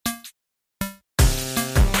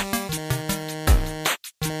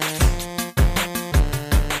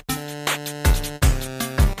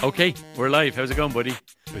Okay, we're live. How's it going, buddy?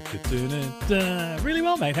 Really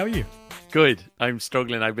well, mate. How are you? Good. I'm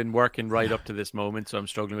struggling. I've been working right up to this moment, so I'm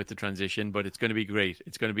struggling with the transition, but it's going to be great.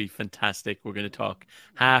 It's going to be fantastic. We're going to talk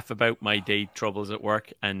half about my day troubles at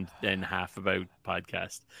work and then half about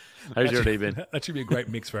podcast. How's your day been? That should be a great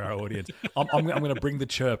mix for our audience. I'm going to bring the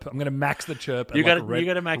chirp. I'm going to max the chirp. And You got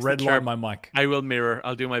to max the chirp. My mic. I will mirror.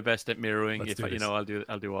 I'll do my best at mirroring. Let's do this. I'll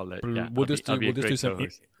do all that. Yeah, We'll just do some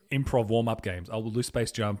co-host. improv warm up games. I'll do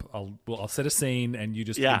space jump. I'll set a scene and you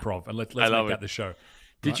just improv and let's make that the show.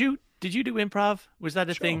 Did you do improv? Was that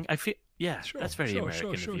a Sure. thing? I feel that's very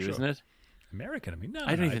American of you, isn't it? American. I mean, no,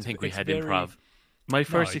 I don't even think we had improv. My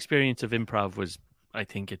first experience of improv was, I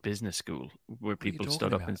think, at business school, where people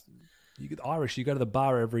stood up and. You get Irish. You go to the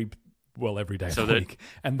bar every day So of the week,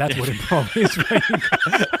 and that's what improv is.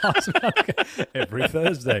 Every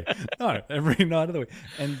Thursday, no, every night of the week,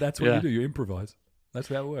 and that's what you do. You improvise. That's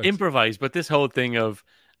how it works. Improvise, but this whole thing of,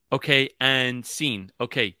 okay, and scene,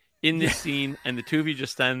 okay. In this scene, and the two of you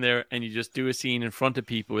just stand there and you just do a scene in front of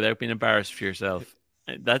people without being embarrassed for yourself.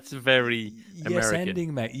 That's very American. Yes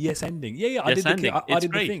ending, mate. Yes ending. Yeah. Yes ending. I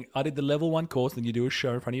did the thing. I did the level 1 course, then you do a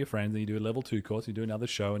show in front of your friends, then you do a level 2 course, you do another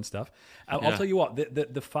show and stuff. I'll tell you what,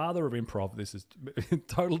 the father of improv, this is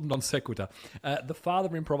total non sequitur. The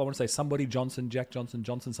father of improv, I want to say Jack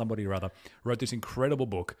Johnson, somebody or other, wrote this incredible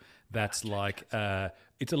book that's like,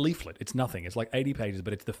 it's a leaflet. It's nothing. It's like 80 pages,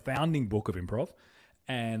 but it's the founding book of improv.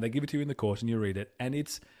 And they give it to you in the course and you read it. And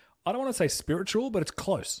it's, I don't want to say spiritual, but it's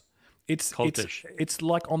close. It's cultish. It's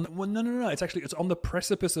like no. It's on the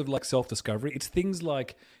precipice of like self-discovery. It's things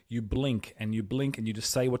like you blink and you just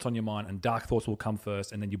say what's on your mind, and dark thoughts will come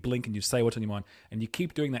first, and then you blink and you say what's on your mind, and you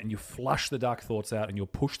keep doing that, and you flush the dark thoughts out, and you'll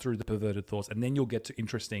push through the perverted thoughts, and then you'll get to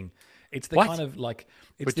interesting. It's the kind of like.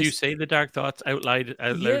 But do you say the dark thoughts out loud?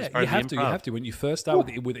 Yeah, you have to. You have to. When you first start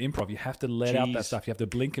with improv, you have to let out that stuff. You have to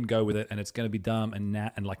blink and go with it, and it's going to be dumb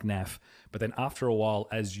and like naff. But then after a while,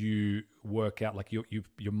 as you work out, like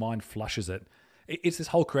your mind flushes it. It's this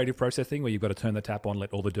whole creative process thing where you've got to turn the tap on,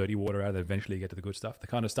 let all the dirty water out, and eventually you get to the good stuff. The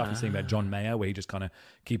kind of stuff you're seeing about John Mayer, where he just kind of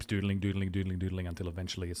keeps doodling until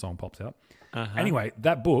eventually a song pops out. Anyway,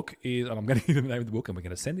 that book is, and I'm going to give you the name of the book, and we're going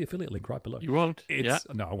to send the affiliate link right below. You won't?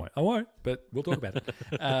 No, I won't, but we'll talk about it.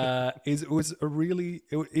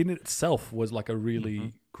 In itself was like a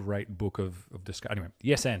really great book of discussion. Anyway,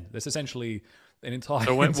 Yes and. That's essentially an entire.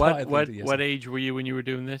 So entire what age were you when you were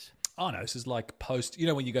doing this? Oh no, this is like post. You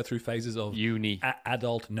know when you go through phases of uni,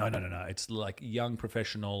 adult. No. It's like young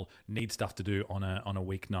professional, need stuff to do on a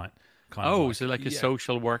weeknight. So like a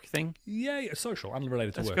social work thing. Yeah, social,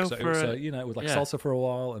 unrelated to Let's work. go So for it was like salsa for a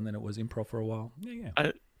while, and then it was improv for a while. Yeah.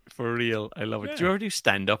 For real, I love it. Yeah. Do you ever do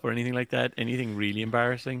stand up or anything like that? Anything really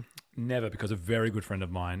embarrassing? Never, because a very good friend of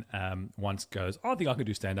mine once goes, I think I could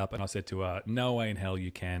do stand-up. And I said to her, no way in hell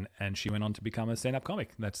you can. And she went on to become a stand-up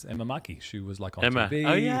comic. That's Emma Mackey. She was like on TV.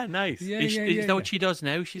 Oh, yeah, nice. Is that what she does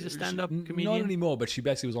now? She's a stand-up comedian? Not anymore, but she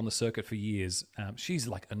basically was on the circuit for years. She's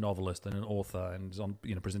like a novelist and an author and is on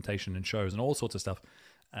presentation and shows and all sorts of stuff.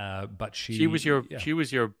 But she was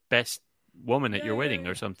your best woman at your wedding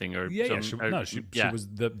or something? She was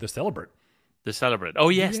the celebrant. The celebrant. Oh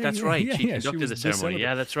yes, that's right. She She conducted was the the ceremony. celebrant.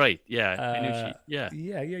 Yeah, that's right. Yeah, I knew she.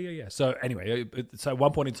 Yeah. So anyway, so at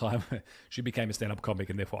one point in time, she became a stand-up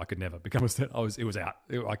comic, and therefore I could never become a stand. It was out.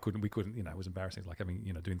 We couldn't. It was embarrassing. Like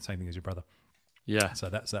doing the same thing as your brother. Yeah. So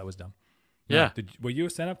that was done. Yeah. Were you a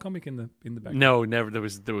stand-up comic in the back? No, never.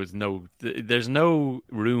 There's no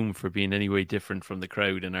room for being any way different from the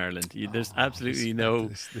crowd in Ireland. There's absolutely no.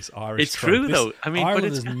 This Irish. It's true though. I mean, Ireland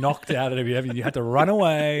but is knocked out of you. You had to run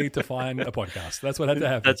away to find a podcast. That's what had to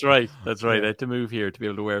happen. That's right. I had to move here to be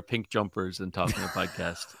able to wear pink jumpers and talk on a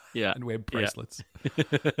podcast. Yeah, and wear bracelets.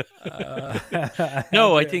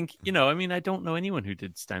 No, I think I don't know anyone who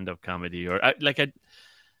did stand-up comedy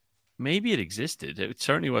maybe it existed. It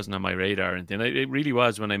certainly wasn't on my radar. And then it really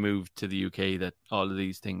was when I moved to the UK that all of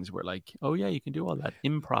these things were like, oh yeah, you can do all that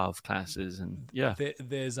improv classes. And yeah,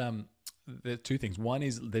 there's two things. One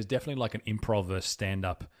is there's definitely like an improv versus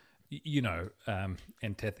stand-up,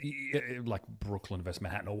 like Brooklyn versus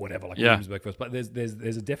Manhattan or whatever, like Williamsburg versus. But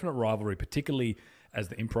there's a definite rivalry, particularly as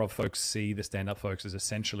the improv folks see the stand-up folks as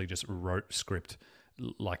essentially just rote script,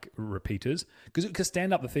 like repeaters, because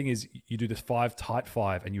stand up, the thing is you do this tight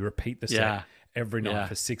five and you repeat the set, every night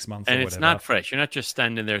for 6 months and or it's whatever. not fresh. You're not just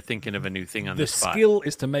standing there thinking of a new thing on the spot. The skill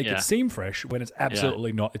is to make it seem fresh when it's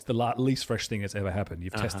absolutely not. It's the least fresh thing that's ever happened.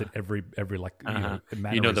 You've tested every like mannerism.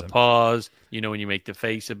 You know the pause. You know when you make the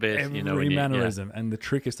face a bit. Every you know when mannerism, and the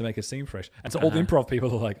trick is to make it seem fresh. And so all the improv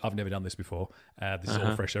people are like, "I've never done this before. This is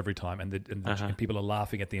all fresh every time." And people are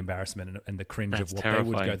laughing at the embarrassment and the cringe of what they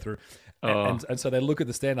would go through. And so they look at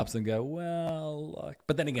the stand-ups and go, "Well," like,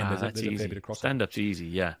 but then again, there's a fair bit of crossover. Stand-up's easy,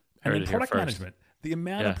 yeah. And then product management. The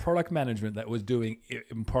amount of product management that was doing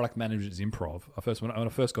in product management is improv. When I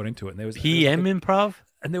first got into it, and there was improv,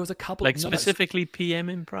 and there was a couple specifically PM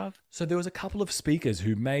improv. So there was a couple of speakers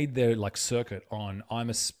who made their like circuit on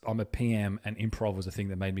I'm a PM, and improv was a thing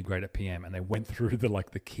that made me great at PM, and they went through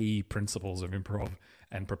the key principles of improv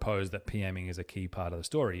and proposed that PMing is a key part of the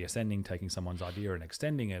story. Ascending, taking someone's idea and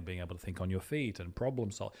extending it, being able to think on your feet and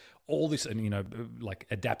problem solve, all this, and like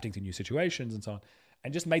adapting to new situations and so on.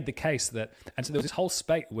 And just made the case that, and so there was this whole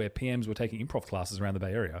spate where PMs were taking improv classes around the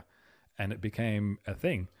Bay Area, and it became a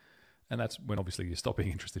thing. And that's when obviously you stop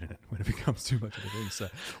being interested in it, when it becomes too much of a thing. So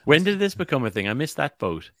when did this become a thing? I missed that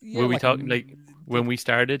boat. Were we talking when we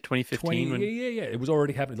started, 2015? Yeah. It was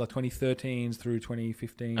already happening, like 2013 through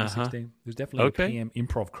 2015, 16. There's definitely a PM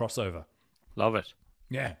improv crossover. Love it.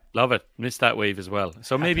 Yeah. Love it. Missed that wave as well.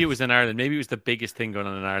 So maybe it was in Ireland. Maybe it was the biggest thing going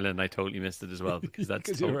on in Ireland, and I totally missed it as well because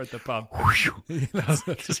that's you were at the pub. Because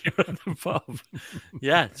you were at the pub.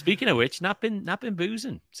 Yeah. Speaking of which, not been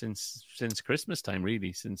boozing since Christmas time, really.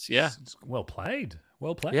 It's well played.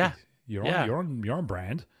 Yeah. You're on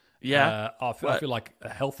brand. Yeah. I feel like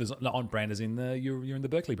health is not on brand, as in you're in the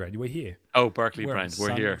Berkeley brand. We're here. Oh, Berkeley brand.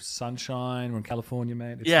 We're here. Sunshine. We're in California,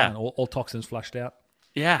 mate. It's fine. All toxins flushed out.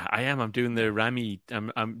 Yeah, I am. I'm doing the Rami.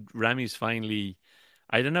 Rami's finally.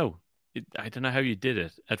 I don't know. I don't know how you did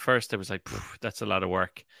it. At first, I was like, "That's a lot of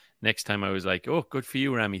work." Next time, I was like, "Oh, good for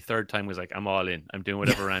you, Rami." Third time was like, "I'm all in. I'm doing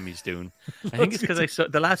whatever Rami's doing." I think it's because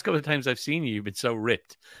the last couple of times I've seen you, you've been so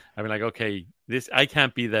ripped. I've been like, "Okay, I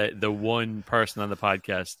can't be the one person on the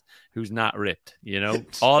podcast who's not ripped."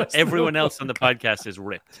 Everyone else on the podcast is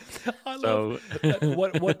ripped.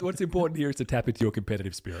 What's important here is to tap into your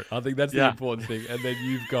competitive spirit. I think that's the important thing. And then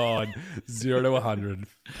you've gone 0 to 100.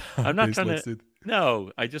 I'm not trying to.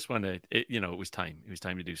 No, I just want to. It was time. It was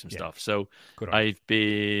time to do some stuff. So I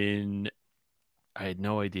had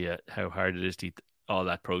no idea how hard it is to eat all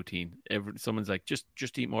that protein. Someone's like,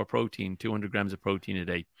 just eat more protein, 200 grams of protein a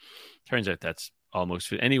day. Turns out that's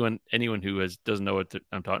almost anyone who doesn't know what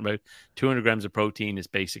I'm talking about. 200 grams of protein is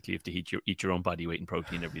basically you have to eat your own body weight in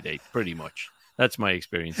protein every day, pretty much. That's my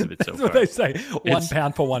experience of it so far. That's what they say. 1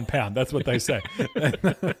 pound for 1 pound. That's what they say.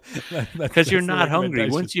 Because you're not hungry.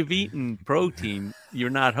 Once you've eaten protein, you're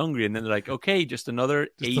not hungry. And then they're like, okay, just another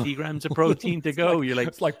 80 grams of protein to go. You're like,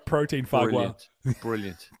 it's like protein fagua.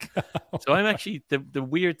 Brilliant. So I'm actually the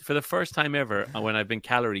weird, for the first time ever, when I've been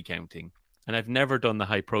calorie counting, and I've never done the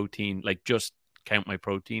high protein, like just count my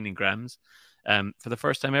protein in grams. For the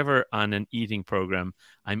first time ever on an eating program,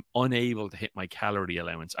 I'm unable to hit my calorie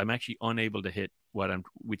allowance. I'm actually unable to hit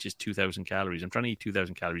which is 2,000 calories. I'm trying to eat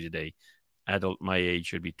 2,000 calories a day. Adult my age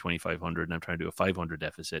should be 2,500, and I'm trying to do a 500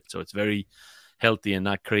 deficit. So it's very healthy and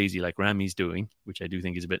not crazy like Rami's doing, which I do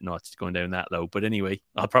think is a bit nuts going down that low. But anyway,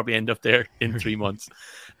 I'll probably end up there in 3 months.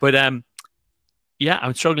 But yeah,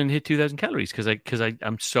 I'm struggling to hit 2,000 calories because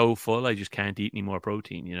I'm so full. I just can't eat any more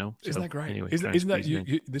protein, Isn't that great? Anyway, isn't that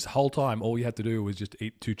you, this whole time, all you had to do was just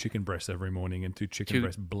eat 2 chicken breasts every morning and 2 chicken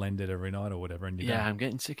breasts blended every night or whatever. And I'm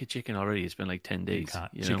getting sick of chicken already. It's been like 10 days.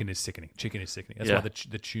 Chicken is sickening. That's why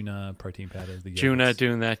the tuna protein powder. Tuna,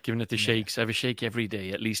 doing that, giving it the shakes. I have a shake every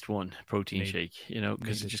day, at least one protein shake,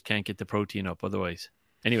 because I just can't get the protein up otherwise.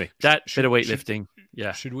 Anyway, bit of weightlifting.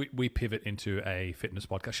 Should we pivot into a fitness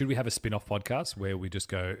podcast? Should we have a spin-off podcast where we just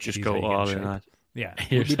go all in that? Yeah.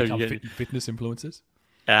 Would we become fitness influencers?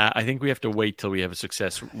 I think we have to wait till we have a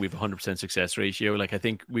 100% success ratio. Like I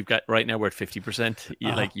think we've got right now we're at 50%.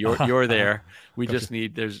 Like you're there. We just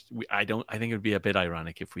need I think it would be a bit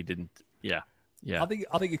ironic if we didn't. Yeah. I think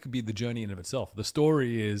it could be the journey in of itself. The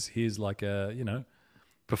story is here's like a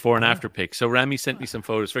before and after pic. So Rami sent me some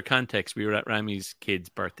photos. For context, we were at Rami's kid's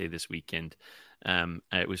birthday this weekend.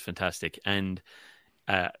 It was fantastic. And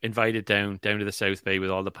invited down to the South Bay with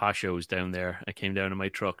all the poshos down there. I came down in my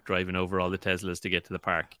truck driving over all the Teslas to get to the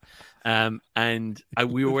park.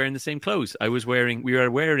 We were wearing the same clothes. We were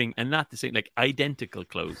wearing, and not the same, like identical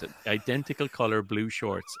clothes, identical color blue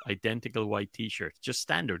shorts, identical white t-shirts, just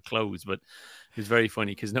standard clothes. But it was very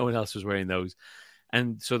funny because no one else was wearing those.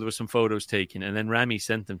 And so there was some photos taken, and then Rami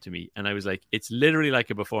sent them to me, and I was like, it's literally like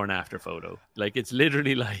a before and after photo. Like, it's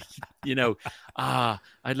literally like,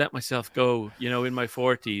 I'd let myself go, in my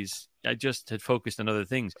 40s. I just had focused on other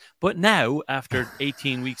things. But now, after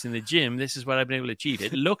 18 weeks in the gym, this is what I've been able to achieve.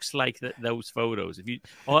 It looks like those photos.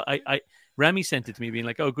 Rami sent it to me being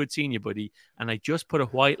like, oh, good seeing you, buddy. And I just put a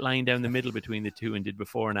white line down the middle between the two and did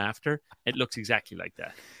before and after. It looks exactly like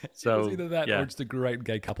that. So it was either that or it's a great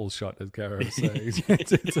gay couples shot, as Cara was saying.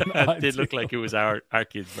 It did look like it was our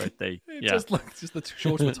kid's birthday. It just the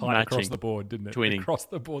shorts were tight across the board, didn't it? Twinning. Across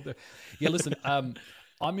the board there. Yeah, listen,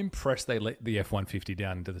 I'm impressed they let the F-150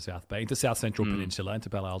 down into the South Bay, into South Central Peninsula, into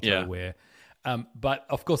Palo Alto, where... but,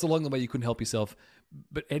 of course, along the way, you couldn't help yourself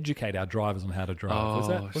but educate our drivers on how to drive.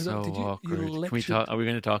 Oh, was that, did you awkward. Can we talk, are we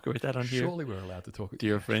going to talk about that on here? Surely we're allowed to talk. Do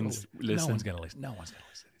your friends listen? No one's going to listen. No one's going to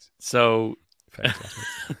listen to this. So...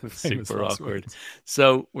 super awkward.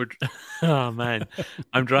 So oh man,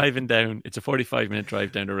 I'm driving down. It's a 45-minute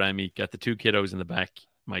drive down to Rami. Got the two kiddos in the back,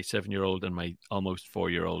 my 7-year-old and my almost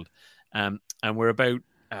 4-year-old. And we're about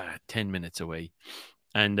 10 minutes away.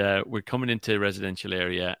 And we're coming into a residential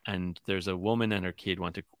area, and there's a woman and her kid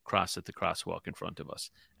want to cross at the crosswalk in front of us.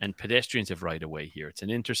 And pedestrians have right away here. It's an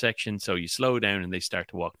intersection, so you slow down and they start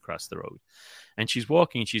to walk across the road. And she's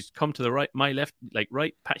walking, she's come to the right, my left, like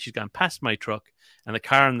right, she's gone past my truck, and the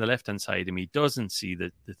car on the left-hand side of me doesn't see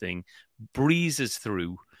the thing, breezes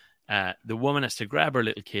through. The woman has to grab her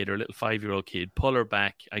little kid, her little 5-year-old kid, pull her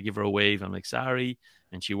back. I give her a wave. I'm like, sorry.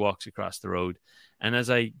 And she walks across the road. And as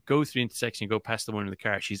I go through the intersection, go past the one in the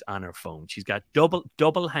car, she's on her phone. She's got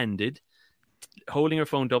double-handed, holding her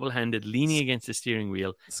phone double-handed, leaning against the steering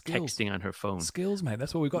wheel, texting on her phone. Skills, mate.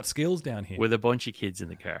 That's what we've got, skills down here. With a bunch of kids in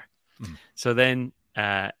the car. So then,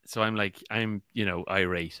 so I'm like, I'm,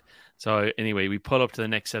 irate. So anyway, we pull up to the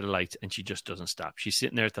next set of lights, and she just doesn't stop. She's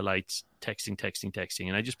sitting there at the lights, texting.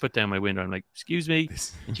 And I just put down my window. I'm like, excuse me.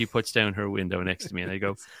 And she puts down her window next to me. And I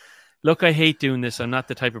go, look, I hate doing this. I'm not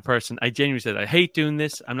the type of person. I genuinely said, I hate doing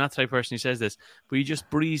this. I'm not the type of person who says this. But you just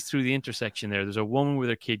breeze through the intersection there. There's a woman with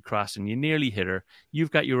her kid crossing. You nearly hit her. You've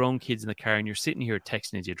got your own kids in the car, and you're sitting here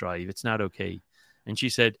texting as you drive. It's not okay. And she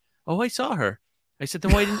said, oh, I saw her. I said,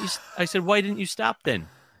 then why didn't you? Why didn't you stop then?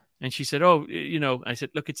 And she said, oh, I said,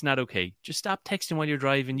 look, it's not okay. Just stop texting while you're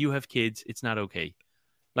driving. You have kids. It's not okay.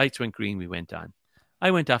 Lights went green. We went on.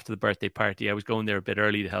 I went off to the birthday party. I was going there a bit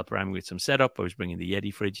early to help Rami with some setup. I was bringing the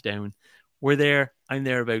Yeti fridge down. We're there. I'm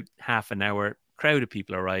there about half an hour. Crowd of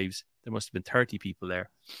people arrives. There must have been 30 people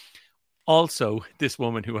there. Also, this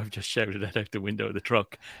woman who I've just shouted at out the window of the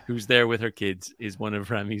truck, who's there with her kids, is one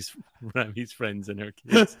of Rami's friends and her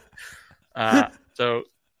kids. So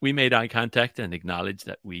we made eye contact and acknowledged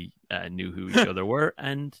that we knew who each other were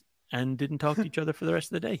and didn't talk to each other for the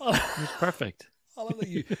rest of the day. It was perfect. I love that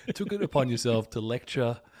you took it upon yourself to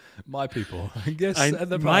lecture my people. I guess at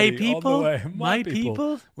the my party, people, on the way. my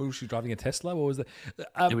people. Was she driving a Tesla? What was that?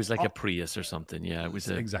 It was like a Prius or something. Yeah, it was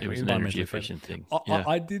an energy efficient thing.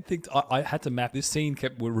 I did think I had to map. This scene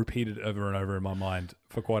were repeated over and over in my mind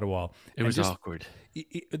for quite a while. It was awkward.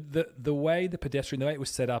 The way the pedestrian, the way it was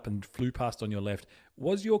set up and flew past on your left,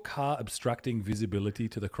 was your car obstructing visibility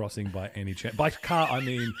to the crossing by any chance? By car, I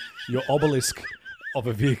mean your obelisk of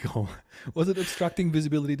a vehicle. Was it obstructing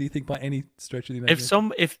visibility, do you think, by any stretch of the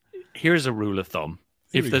imagination? If here's a rule of thumb.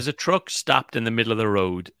 If there's a truck stopped in the middle of the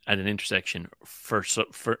road at an intersection for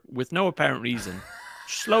with no apparent reason,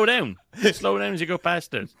 slow down. Slow down as you go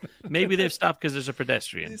past it. Maybe they've stopped because there's a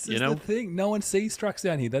pedestrian. This is the thing. No one sees trucks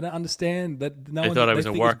down here. They don't understand that. I thought I was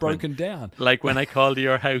a workman. It's broken down. Like when I called to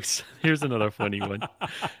your house. Here's another funny one.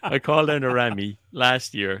 I called down to Rami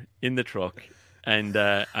last year in the truck, and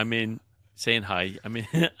I'm in saying hi.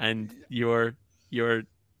 And your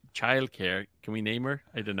childcare. Can we name her?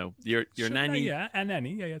 I don't know. Your nanny. Yeah, a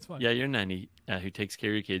nanny. Yeah, it's fine. Yeah, your nanny who takes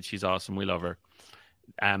care of your kids. She's awesome. We love her.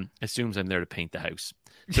 Assumes I'm there to paint the house.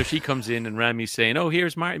 So she comes in and Rami's saying, oh,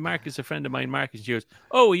 here's Mark. Mark is a friend of mine, Mark. And she goes,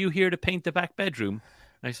 oh, are you here to paint the back bedroom?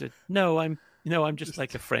 And I said, no, I'm just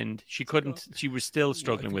like a friend. She was still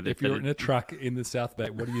struggling with it. If you're in a truck in the South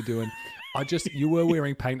Bay, what are you doing? You were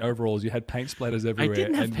wearing paint overalls. You had paint splatters everywhere. I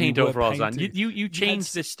didn't have paint overalls on. You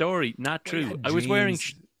changed this story. Not true. I was wearing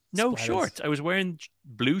shorts. I was wearing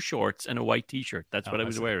blue shorts and a white t-shirt. That's what I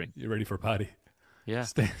was wearing. You're ready for a party. Yeah,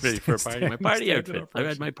 ready for a party. My party outfit. I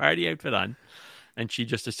had my party outfit on, and she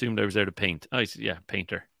just assumed I was there to paint. I said, yeah,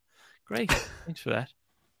 painter. Great. Thanks for that.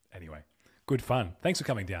 Anyway, good fun. Thanks for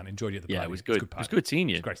coming down. Enjoyed you at the party. Yeah, it was good. It was good seeing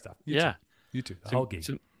you. It's great stuff. You too. The whole gig.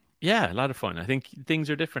 Yeah, a lot of fun. I think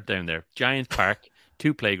things are different down there. Giant park,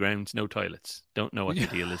 2 playgrounds, no toilets. Don't know what the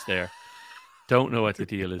deal is there. Don't know what the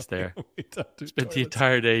deal is there. We don't do Spent the toilets.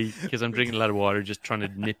 entire day, because I'm drinking a lot of water, just trying to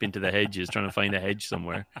nip into the hedges, trying to find a hedge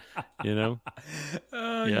somewhere. Yeah.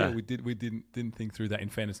 We didn't think through that. In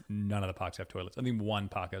fairness, none of the parks have toilets. I think one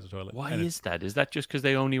park has a toilet. Why and is that? Is that just because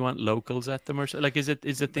they only want locals at them, or like is it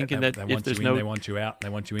thinking that they if want there's you in, no, they want you out, they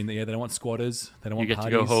want you in there. They don't want squatters. They don't you want get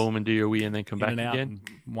parties. to go home and do your wee and then come In back and out, again?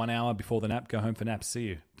 1 hour before the nap, go home for naps. See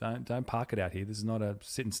you. Don't park it out here. This is not a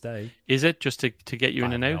sit and stay. Is it just to get you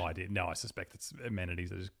in and out? No idea. No, I suspect it's amenities.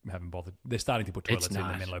 They just haven't bothered. They're starting to put toilets in the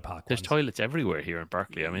Menlo Park There's ones. toilets everywhere here in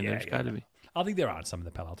Berkeley. I mean, there's got to be. I think there are some in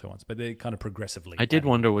the Palo Alto ones, but they're kind of progressively. I did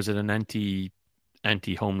wonder, was it an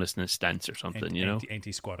anti-homelessness stance or something?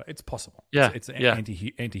 Anti-squatter. It's possible. Yeah, it's an yeah.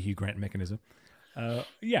 anti-Hugh Grant mechanism. I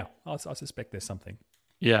suspect there's something.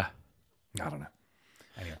 Yeah. I don't know.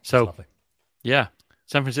 Anyway, so lovely. Yeah,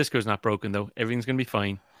 San Francisco's not broken though. Everything's going to be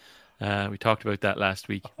fine. We talked about that last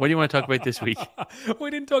week. What do you want to talk about this week? We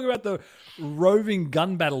didn't talk about the roving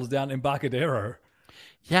gun battles down in Embarcadero.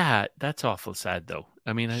 Yeah, that's awful sad though.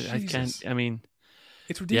 I mean, I can't. I mean,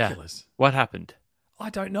 it's ridiculous. Yeah. What happened? I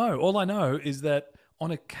don't know. All I know is that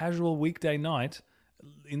on a casual weekday night,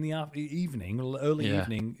 in the early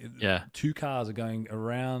evening, two cars are going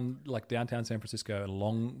around like downtown San Francisco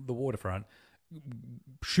along the waterfront,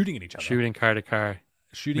 shooting at each other, shooting car to car,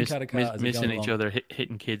 car to car, missing each other,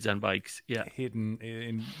 hitting kids on bikes. Yeah, hitting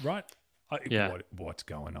in right. What's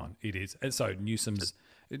going on? It is, and so Newsom's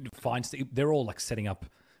finds they're all like setting up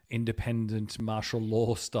independent martial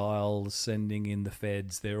law style, sending in the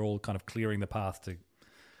feds. They're all kind of clearing the path to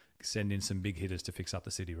send in some big hitters to fix up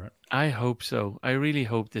the city, right? I hope so. I really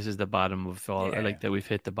hope this is the bottom of all. Like that we've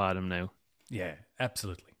hit the bottom now. Yeah,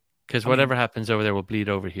 absolutely. Because whatever happens over there will bleed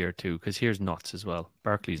over here too. Because here's nuts as well.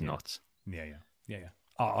 Berkeley's nuts. Yeah.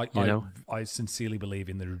 I sincerely believe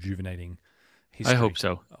in the rejuvenating history. I hope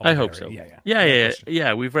so.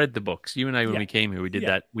 Yeah. We've read the books. You and I, when we came here, we did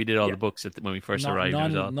that. We did all the books when we first arrived.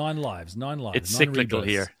 Nine lives. It's cyclical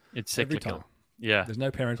here. It's cyclical. Yeah. There's no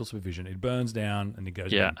parental supervision. It burns down and it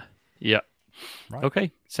goes. Yeah. Right.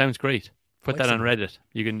 Okay. Sounds great. Put that on Reddit.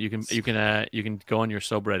 You can go on your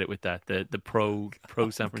subreddit with that. The pro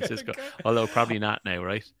San Francisco. Although probably not now,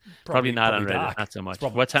 right? Probably not on Reddit. Dark. Not so much.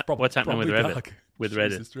 What's happening with Reddit? Dark. With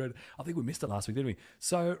Reddit. Jesus, I think we missed it last week, didn't we?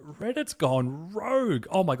 So Reddit's gone rogue.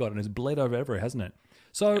 Oh my god, and it's bled over everywhere, hasn't it?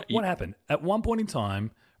 So what happened? At one point in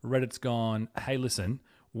time, Reddit's gone, hey, listen,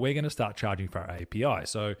 we're going to start charging for our API.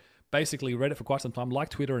 So basically, Reddit for quite some time, like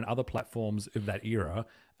Twitter and other platforms of that era,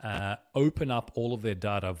 open up all of their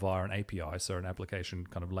data via an API, so an application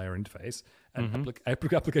kind of layer interface, an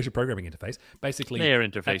application programming interface. Basically, layer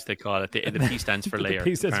interface they call it. The P stands for layer.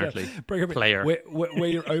 P stands apparently, for player. Where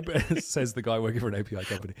you're open, says the guy working for an API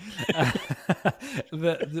company.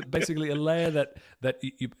 Basically, a layer that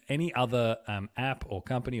any other app or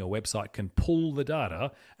company or website can pull the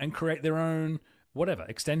data and create their own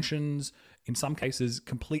extensions. In some cases,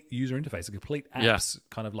 complete user interface, complete apps,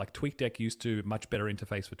 kind of like TweetDeck used to, much better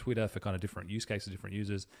interface for Twitter for kind of different use cases, different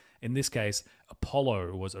users. In this case,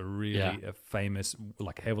 Apollo was a really famous,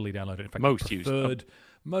 like heavily downloaded, in fact, most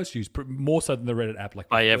used, more so than the Reddit app, like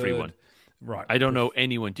by everyone. Right. I don't know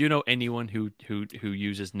anyone. Do you know anyone who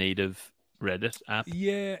uses native Reddit app?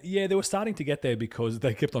 Yeah, they were starting to get there because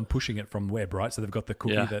they kept on pushing it from web, right? So they've got the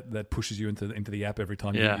cookie that pushes you into the app every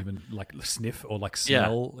time you even like sniff or like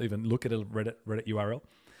smell, even look at a Reddit URL.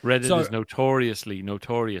 Reddit is notoriously.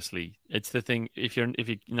 It's the thing. If you're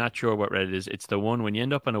not sure what Reddit is, it's the one when you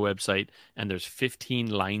end up on a website and there's 15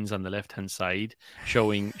 lines on the left hand side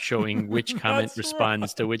showing which comment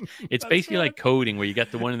responds to which. It's basically like coding where you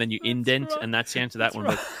get the one and then you indent, and that's the answer to that one.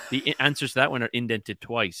 But the answers to that one are indented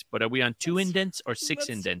twice. But are we on 2 indents or 6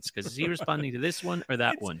 indents? Because is he responding to this one or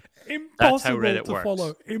that one? That's how Reddit works.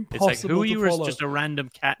 Follow. It's like, who are you? Just a random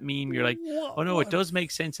cat meme. You're like, oh no, it does make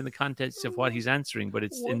sense in the context of what he's answering, but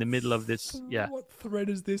it's in the middle of this. What thread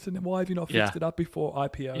is this, and why have you not fixed it up before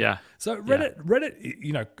IPO? Yeah. So Reddit,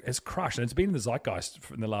 has crushed, and it's been in the zeitgeist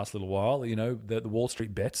in the last little while. The Wall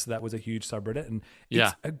Street Bets, that was a huge subreddit, and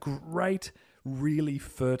it's a great, really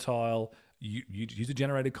fertile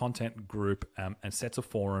user-generated content group and sets of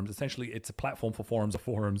forums. Essentially, it's a platform for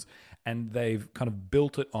forums, and they've kind of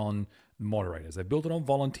built it on moderators. They've built it on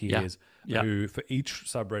volunteers who, for each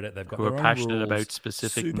subreddit, they've got their own rules, passionate about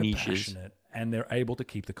specific super niches. Passionate, and they're able to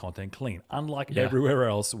keep the content clean. Unlike everywhere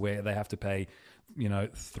else where they have to pay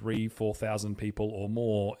 3,000-4,000 people or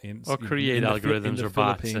more create algorithms or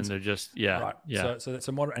bots, and they're just right. So that's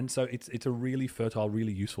a modern, and so it's a really fertile,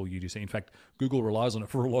 really useful UGC. In fact, Google relies on it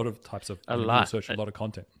for a lot of types of research, a lot of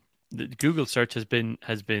content. The Google search has been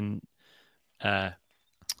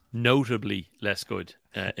notably less good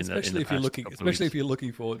in Especially the if you're past looking, couple of especially weeks. if you're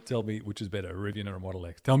looking for, tell me which is better, a Rivian or a Model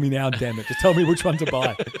X. Tell me now, damn it! Just tell me which one to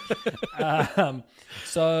buy.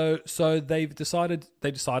 So they've decided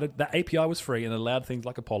that API was free and allowed things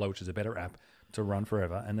like Apollo, which is a better app, to run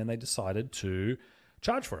forever. And then they decided to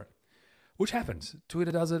charge for it, which happens.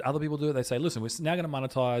 Twitter does it. Other people do it. They say, listen, we're now going to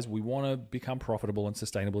monetize. We want to become profitable and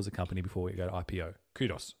sustainable as a company before we go to IPO.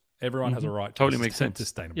 Kudos. Everyone has a right to Totally be makes sense.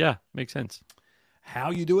 sustainable. Yeah, makes sense.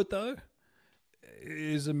 How you do it, though,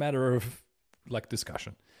 is a matter of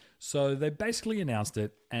discussion. So they basically announced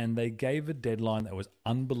it, and they gave a deadline that was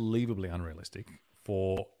unbelievably unrealistic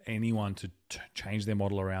for anyone to change their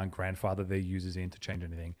model around, grandfather their users in to change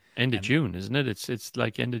anything. End of June, isn't it? It's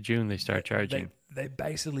like end of June they start charging. They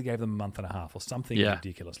basically gave them a month and a half or something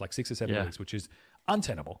ridiculous, like 6 or 7 weeks, which is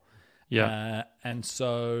untenable. Yeah. And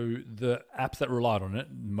so the apps that relied on it,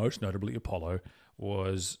 most notably Apollo,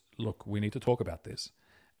 was, look, we need to talk about this.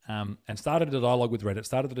 And started a dialogue with Reddit,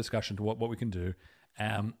 started the discussion to what we can do.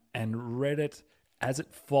 And Reddit, as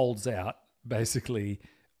it folds out, basically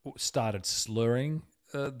started slurring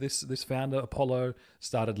this founder, Apollo,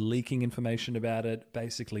 started leaking information about it,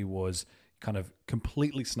 basically was kind of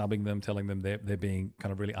completely snubbing them, telling them they're being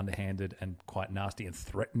kind of really underhanded and quite nasty and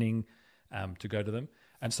threatening to go to them.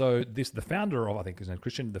 And so the founder of, I think his name is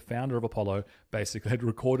Christian, the founder of Apollo, basically had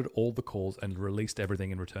recorded all the calls and released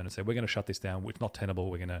everything in return and said, we're going to shut this down. It's not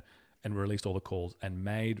tenable. And released all the calls and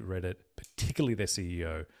made Reddit, particularly their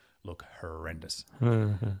CEO, look horrendous.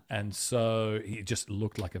 And so he just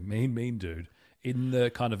looked like a mean dude in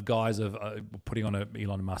the kind of guise of putting on an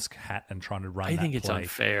Elon Musk hat and trying to run I think it's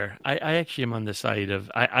unfair. I actually am on the side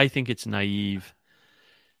of, I think it's naive.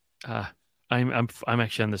 I'm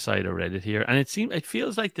actually on the side of Reddit here, and it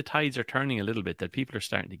feels like the tides are turning a little bit. That people are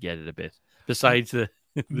starting to get it a bit. Besides the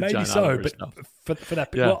maybe John so, Oliver but stuff. for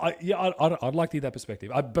that, Yeah. well, I'd like to hear that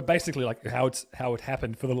perspective. But basically, like how it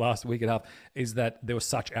happened for the last week and a half is that there was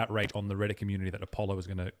such outrage on the Reddit community that Apollo was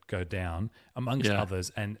going to go down, amongst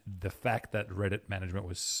others, and the fact that Reddit management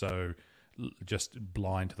was so just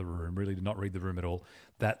blind to the room, really did not read the room at all,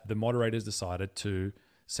 that the moderators decided to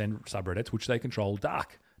send subreddits, which they control,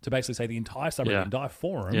 dark. To basically say the entire subreddit, entire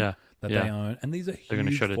forum that they own, and these are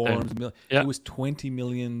huge forums. It was 20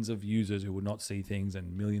 millions of users who would not see things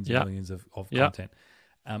and millions and millions of content.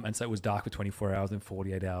 And so it was dark for 24 hours and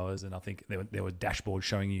 48 hours. And I think there were dashboards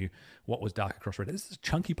showing you what was dark across Reddit. This is a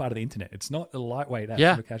chunky part of the internet. It's not a lightweight app, it's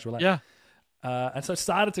not a casual app. And so it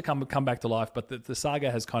started to come back to life, but the saga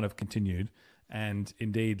has kind of continued. And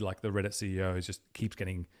indeed, like the Reddit CEO just keeps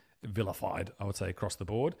getting vilified, I would say, across the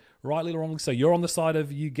board, rightly or wrongly. So you're on the side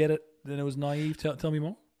of you get it, then it was naive. Tell me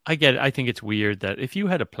more. I get it. I think it's weird that if you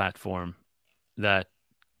had a platform that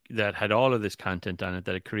had all of this content on it,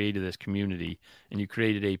 that had created this community, and you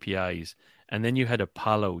created APIs, and then you had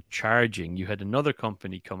Apollo charging, you had another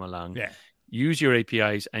company come along, use your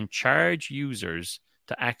APIs and charge users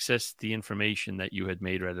to access the information that you had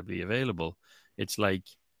made readily available. It's like,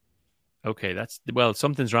 okay,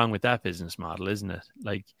 something's wrong with that business model, isn't it?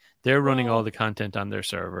 Like they're running all the content on their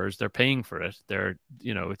servers, they're paying for it.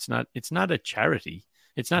 It's not a charity.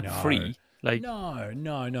 It's not free. Like no.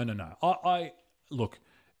 I look,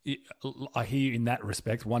 I hear you in that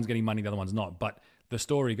respect. One's getting money, the other one's not. But the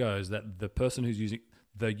story goes that the person who's using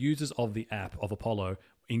the users of the app of Apollo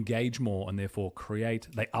engage more and therefore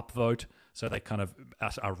they upvote. So they kind of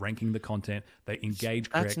are ranking the content. They engage,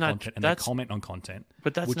 create content, and they comment on content.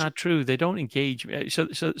 But that's not true. They don't engage.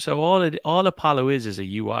 So all Apollo is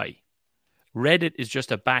a UI. Reddit is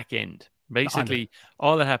just a back end. Basically,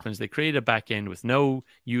 all that happens, they create a back end with no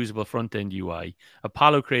usable front end UI.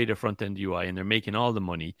 Apollo created a front end UI, and they're making all the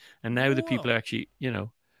money. And now the people are actually,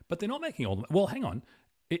 But they're not making all the money. Well, hang on.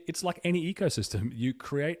 It's like any ecosystem. You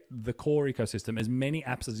create the core ecosystem, as many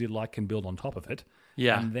apps as you like can build on top of it.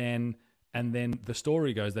 Yeah. And then the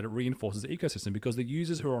story goes that it reinforces the ecosystem because the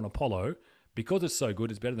users who are on Apollo, because it's so good,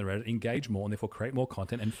 it's better than Reddit, engage more and therefore create more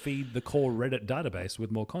content and feed the core Reddit database with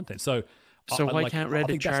more content. So why can't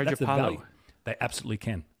Reddit charge Apollo? They absolutely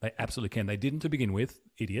can. They didn't to begin with,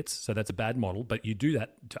 idiots. So that's a bad model. But you do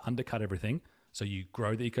that to undercut everything. So you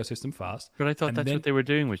grow the ecosystem fast. But I thought what they were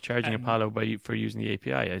doing was charging Apollo for using the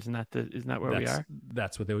API. Isn't that where we are?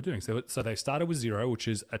 That's what they were doing. So they started with zero, which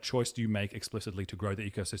is a choice you make explicitly to grow the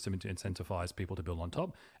ecosystem and to incentivize people to build on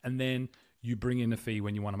top. And then you bring in a fee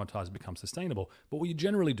when you want to monetize and become sustainable. But what you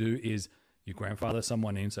generally do is you grandfather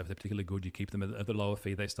someone in, so if they're particularly good, you keep them at the lower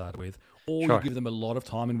fee they start with, or you give them a lot of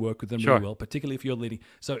time and work with them really well, particularly if you're leading.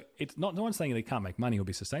 So it's not, no one's saying they can't make money or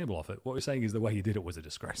be sustainable off it. What we're saying is the way you did it was a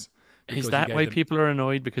disgrace. Is that why people are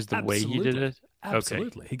annoyed? Because the way you did it? Okay.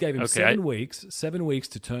 Absolutely. He gave him Okay. 7 weeks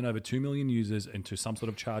to turn over 2 million users into some sort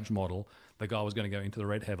of charged model. The guy was going to go into the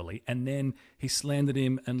red heavily. And then he slandered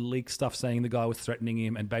him and leaked stuff saying the guy was threatening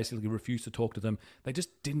him and basically refused to talk to them. They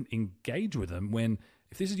just didn't engage with him when,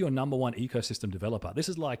 if this is your number one ecosystem developer, this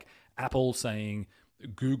is like Apple saying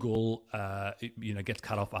Google, gets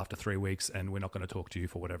cut off after 3 weeks and we're not going to talk to you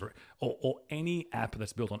for whatever. Or any app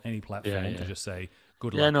that's built on any platform to just say,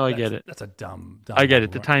 good luck. Yeah, no, I get it. That's a dumb I get it.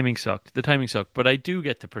 model, The right? timing sucked. The timing sucked. But I do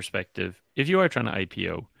get the perspective. If you are trying to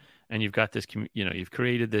IPO and you've got this, you've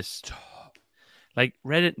created this, like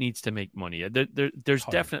Reddit needs to make money. There's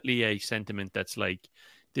definitely a sentiment that's like,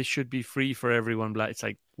 this should be free for everyone. It's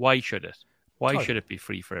like, why should it? Why should it be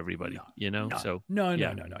free for everybody? So No.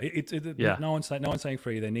 yeah. No one's saying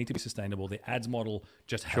free. They need to be sustainable. The ads model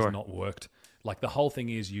just has not worked. Like the whole thing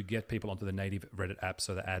is you get people onto the native Reddit apps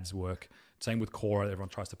so the ads work. Same with Quora. Everyone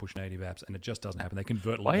tries to push native apps and it just doesn't happen. They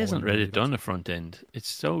convert a lot Why more hasn't into Reddit native done apps. a front end? It's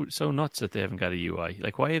so nuts that they haven't got a UI.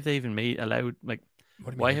 Like, why have they even allowed? Like,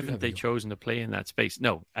 why haven't they chosen to play in that space?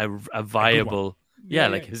 No, a viable.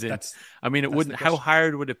 As in, I mean, it wouldn't. How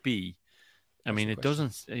hard would it be? I mean, it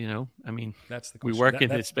doesn't. That's the we question. work in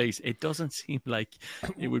this space. It doesn't seem like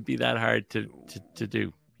it would be that hard to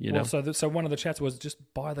do. Well, so one of the chats was just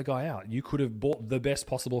buy the guy out. You could have bought the best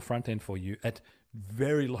possible front end for you at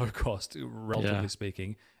very low cost, relatively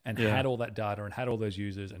speaking, and had all that data and had all those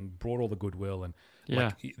users and brought all the goodwill. And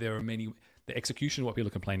there are many. The execution of what people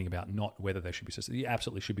are complaining about, not whether they should be sustainable. You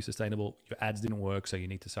absolutely should be sustainable. Your ads didn't work, so you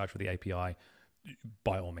need to search for the API.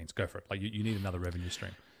 By all means, go for it. Like you need another revenue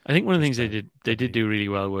stream. I think one of the things they did do really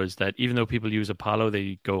well was that even though people use Apollo,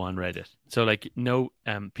 they go on Reddit. So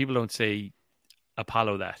people don't say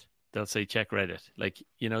Apollo that. They'll say check Reddit.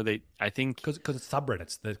 I think because it's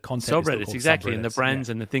subreddits. The content subreddits exactly, and the brands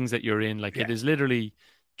and the things that you're in. It is literally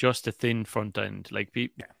just a thin front end.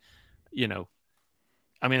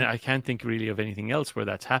 I mean, I can't think really of anything else where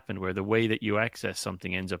that's happened, where the way that you access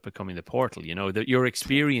something ends up becoming the portal. That your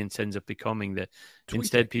experience ends up becoming the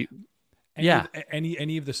instead people.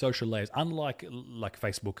 Any of the social layers, unlike like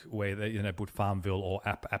Facebook, where they put Farmville or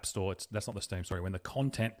App Store. That's not the same story. When the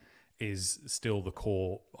content is still the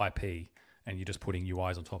core IP, and you're just putting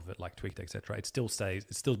UIs on top of it, like TweetDeck, etc. It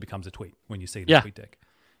still becomes a tweet when you see the TweetDeck.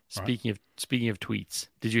 Speaking of tweets,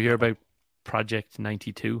 did you hear about Project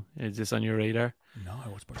 92? Is this on your radar? No,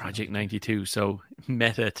 what's Project 92? So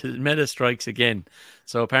Meta strikes again.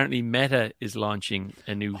 So apparently Meta is launching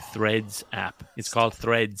a new Threads app. It's called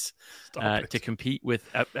Threads to compete with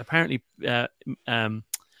apparently Instagram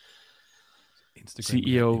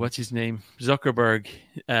CEO, what's his name? Zuckerberg.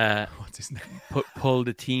 What's his name? Pulled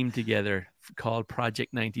a team together called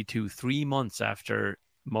Project 92 3 months after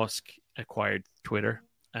Musk acquired Twitter.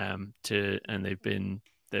 And they've been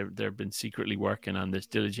secretly working on this,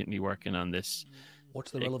 diligently working on this.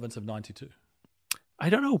 What's the relevance of 92? I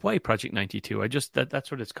don't know why Project 92. That's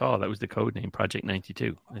what it's called. That was the code name, Project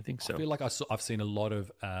 92. I think so. I feel like I've seen a lot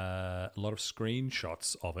of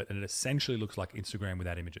screenshots of it, and it essentially looks like Instagram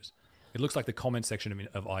without images. It looks like the comment section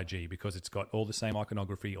of IG because it's got all the same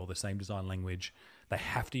iconography, all the same design language. They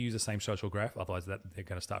have to use the same social graph, otherwise they're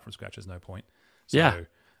going to start from scratch. There's no point. So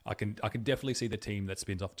I can definitely see the team that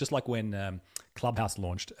spins off, just like when Clubhouse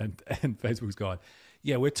launched and Facebook's gone,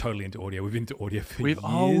 yeah, we're totally into audio. We've been into audio for years. We've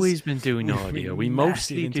always been doing audio. We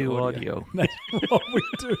mostly do audio. That's what we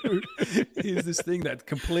do. Is this thing that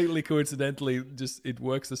completely coincidentally it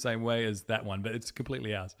works the same way as that one, but it's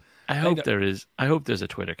completely ours. I hope there's a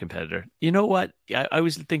Twitter competitor. You know what? I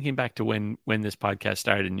was thinking back to when this podcast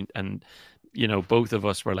started and both of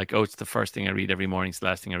us were like, oh, it's the first thing I read every morning. It's the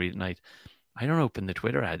last thing I read at night. I don't open the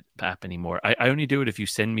Twitter app anymore. I only do it if you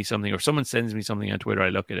send me something or someone sends me something on Twitter. I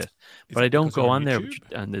look at it, but I don't go on there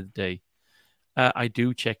on the day. I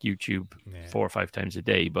do check YouTube 4 or 5 times a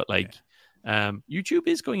day, but YouTube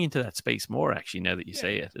is going into that space more actually now that you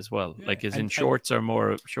say it as well. Shorts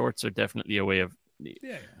are definitely a way of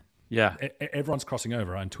everyone's crossing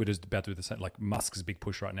over, and Twitter's about to do the same. Like Musk's big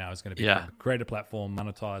push right now is going to be create a platform,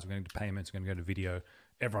 monetize. We're going to do payments. We're going to go to video.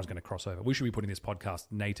 Everyone's going to cross over. We should be putting this podcast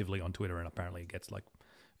natively on Twitter, and apparently it gets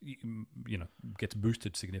gets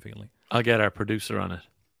boosted significantly. I'll get our producer on it.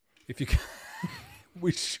 If you can.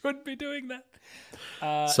 We should be doing that.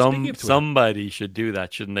 Somebody should do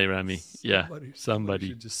that, shouldn't they, Rami? Somebody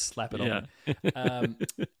should just slap it on.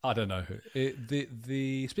 I don't know who.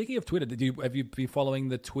 The speaking of Twitter, have you been following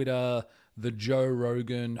the Twitter, the Joe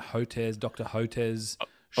Rogan, Dr. Hotez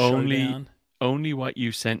showdown? Only what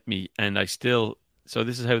you sent me, and I still. So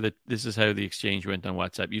this is how the exchange went on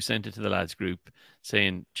WhatsApp. You sent it to the lads group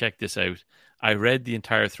saying, check this out. I read the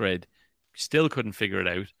entire thread, still couldn't figure it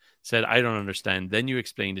out. said, I don't understand. Then you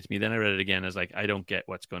explained it to me. Then I read it again. I was like, I don't get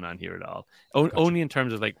what's going on here at all. Only in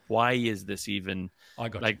terms of like, why is this even I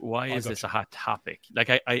got like, you. why is this a hot topic? Like,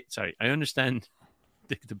 I understand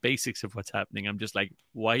the basics of what's happening. I'm just like,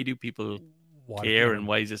 why do people care and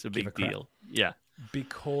why is this a big deal? Yeah.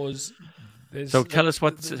 Because so tell us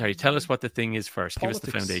what the thing is first. Give us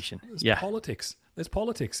the foundation. Politics. There's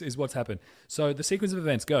politics is what's happened. So the sequence of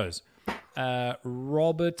events goes: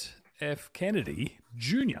 Robert F. Kennedy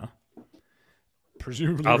Jr.,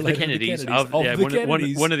 presumably of the Kennedys,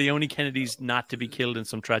 Kennedys, one of the only Kennedys not to be killed in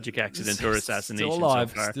some tragic accident or assassination.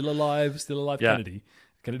 Still alive. Yeah.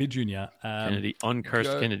 Kennedy Jr. Kennedy,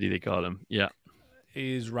 uncursed Kennedy, they call him. Yeah.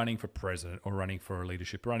 Is running for president or running for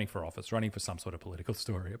leadership, running for office, running for some sort of political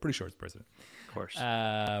story. I'm pretty sure it's president. Of course.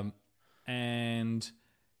 And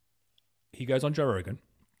he goes on Joe Rogan.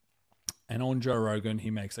 And on Joe Rogan, he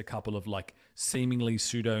makes a couple of like seemingly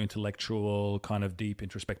pseudo-intellectual, kind of deep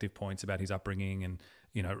introspective points about his upbringing and,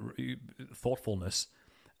 thoughtfulness.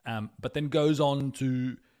 But then goes on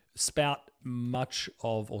to spout much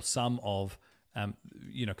of or some of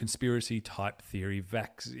conspiracy type theory,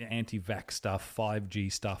 anti-vax stuff, 5G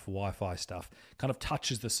stuff, Wi-Fi stuff, kind of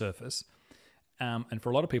touches the surface. And for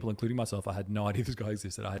a lot of people, including myself, I had no idea this guy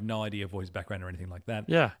existed. I had no idea of his background or anything like that.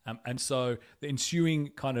 Yeah. And so the ensuing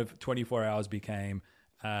kind of 24 hours became,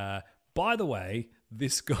 by the way,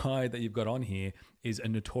 this guy that you've got on here is a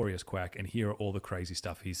notorious quack, and here are all the crazy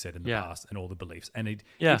stuff he's said in the past and all the beliefs. And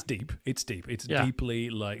it's deep. It's deep. It's deeply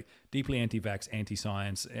anti-vax,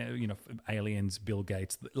 anti-science, aliens, Bill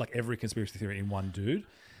Gates, like every conspiracy theory in one dude.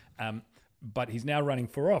 But he's now running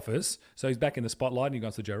for office, so he's back in the spotlight and he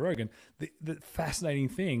goes to Joe Rogan. The fascinating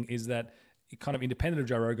thing is that kind of independent of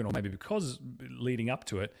Joe Rogan, or maybe because leading up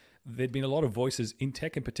to it, there'd been a lot of voices in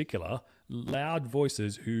tech in particular, loud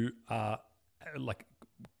voices who are like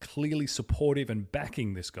clearly supportive and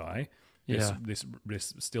backing this guy, this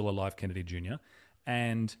still alive Kennedy Jr.,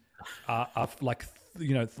 and are like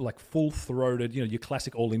full-throated, your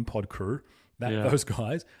classic all-in pod crew. Those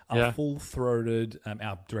guys are full-throated,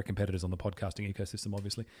 our direct competitors on the podcasting ecosystem,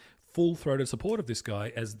 obviously, full-throated support of this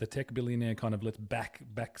guy as the tech billionaire kind of let's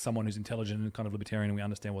back someone who's intelligent and kind of libertarian, and we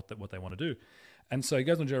understand what they want to do. And so he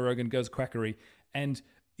goes on Joe Rogan, goes quackery, and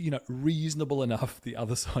reasonable enough, the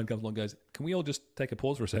other side comes along and goes, can we all just take a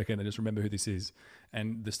pause for a second and just remember who this is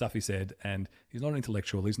and the stuff he said? And he's not an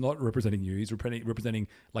intellectual. He's not representing you. He's representing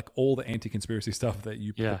like all the anti-conspiracy stuff that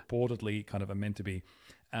you purportedly kind of are meant to be.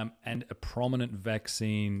 And a prominent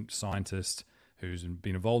vaccine scientist who's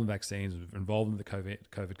been involved in vaccines, involved in the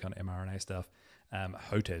COVID kind of mRNA stuff.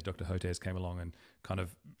 Dr. Hotez came along and kind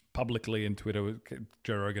of publicly in Twitter with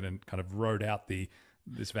Joe Rogan and kind of wrote out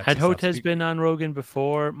this vaccine. Had Hotez been on Rogan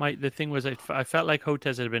before? The thing was, I felt like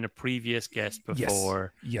Hotez had been a previous guest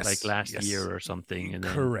before, like last year or something. And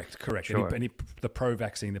then, correct. Sure. And the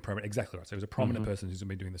pro-vaccine, exactly right. So he was a prominent person who's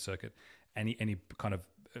been doing the circuit, and he kind of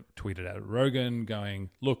tweeted at Rogan going,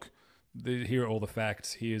 look, here are all the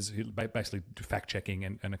facts. Here's basically fact checking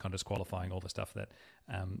and kind of disqualifying all the stuff that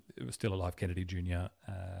it was still alive Kennedy Jr.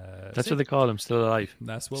 That's what they call him, still alive.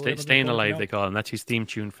 That's what staying alive. They call him. That's his theme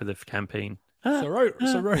tune for the campaign. Staying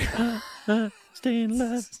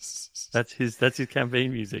alive. That's his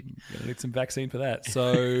campaign music. Gonna need some vaccine for that.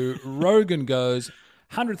 So Rogan goes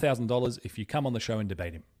 $100,000 if you come on the show and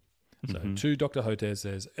debate him. So to Dr. Hotez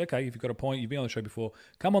says, okay, if you've got a point, you've been on the show before,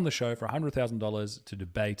 come on the show for $100,000 to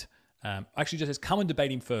debate. Actually just says, come and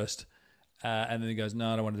debate him first. And then he goes,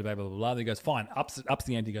 no, I don't want to debate, blah, blah, blah. Then he goes, fine, ups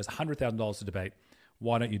the ante. He goes, $100,000 to debate.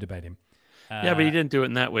 Why don't you debate him? Yeah, but he didn't do it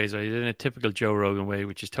in that way. So he did it in a typical Joe Rogan way,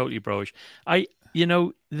 which is totally bro-ish. I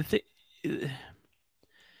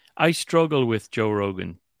struggle with Joe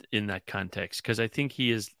Rogan in that context because I think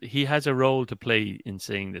he has a role to play in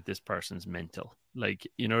saying that this person's mental. Like,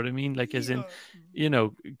 you know what I mean? Like, as in,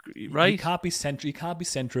 right? You can't be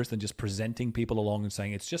centrist and just presenting people along and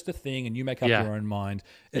saying it's just a thing and you make up your own mind.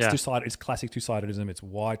 It's two-sided. It's classic two-sidedism. It's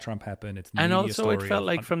why Trump happened. It's and also it felt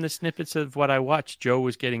like from the snippets of what I watched, Joe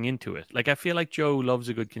was getting into it. Like, I feel like Joe loves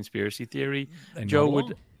a good conspiracy theory. And Joe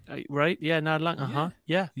would. Right? Yeah, not long.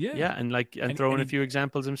 Yeah. And throwing a few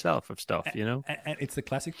examples himself of stuff, And it's the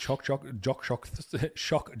classic shock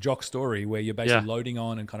jock story where you're basically loading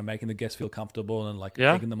on and kind of making the guests feel comfortable and like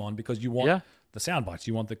egging them on because you want the sound bites,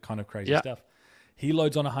 you want the kind of crazy stuff. He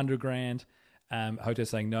loads on $100,000. Hotez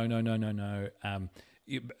saying no.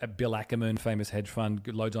 Bill Ackerman, famous hedge fund,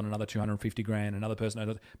 loads on another $250,000. Another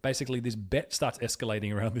person, basically, this bet starts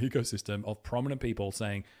escalating around the ecosystem of prominent people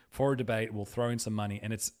saying, for a debate, we'll throw in some money,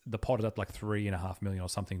 and it's the pot is up like $3.5 million or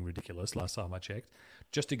something ridiculous. Last time I checked,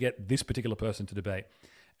 just to get this particular person to debate.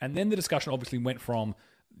 And then the discussion obviously went from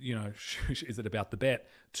is it about the bet,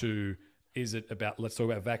 to is it about let's talk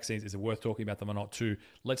about vaccines, is it worth talking about them or not, to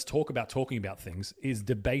let's talk about talking about things, is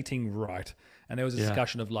debating right? And there was a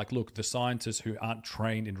discussion of like, look, the scientists who aren't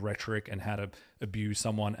trained in rhetoric and how to abuse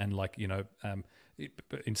someone and like,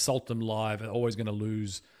 insult them live are always going to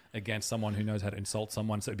lose against someone who knows how to insult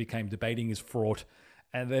someone. So it became debating is fraught.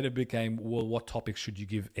 And then it became, well, what topics should you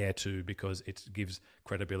give air to because it gives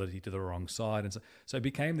credibility to the wrong side? And so it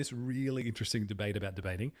became this really interesting debate about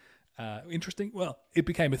debating. Interesting? Well, it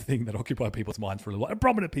became a thing that occupied people's minds for a little while,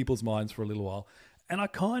 prominent people's minds for a little while. And I'm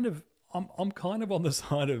kind of on the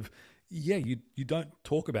side of, you don't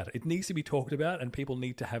talk about it. It needs to be talked about and people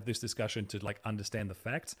need to have this discussion to like understand the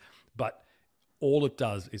facts. But all it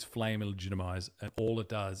does is flame and legitimize, and all it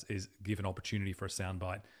does is give an opportunity for a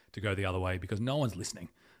soundbite to go the other way because no one's listening.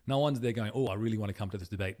 No one's there going, oh, I really want to come to this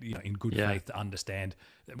debate, in good faith to understand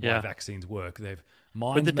why vaccines work.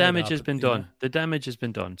 But the damage has been done. The damage has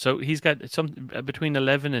been done. So he's got between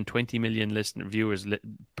 11 and 20 million viewers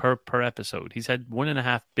per episode. He's had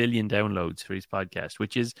 1.5 billion downloads for his podcast,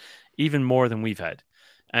 which is even more than we've had.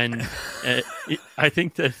 And I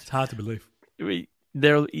think that it's hard to believe.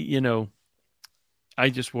 I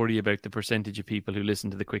just worry about the percentage of people who listen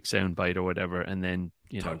to the quick soundbite or whatever, and then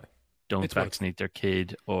don't vaccinate their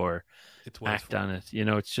kid or act on it.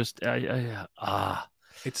 It's just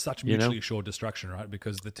it's such mutually assured destruction, right?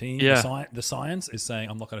 Because the team, the science is saying,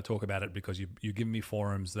 I'm not going to talk about it because you give me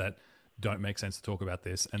forums that don't make sense to talk about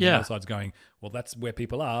this, and the other side's going, well, that's where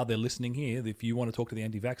people are. They're listening here. If you want to talk to the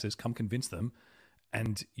anti-vaxxers, come convince them,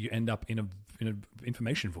 and you end up in an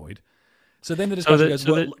information void. So then the discussion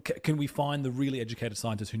goes, can we find the really educated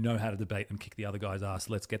scientists who know how to debate and kick the other guy's ass?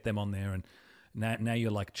 Let's get them on there. And now you're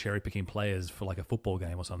like cherry picking players for like a football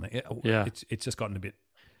game or something. It's just gotten a bit.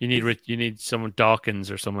 You need someone Dawkins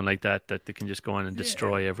or someone like that they can just go on and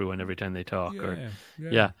destroy everyone every time they talk.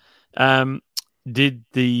 Did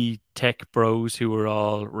the tech bros who were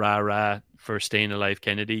all rah for staying alive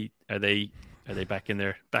Kennedy, are they back in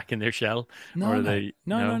their shell?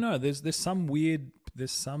 No.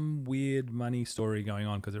 There's some weird money story going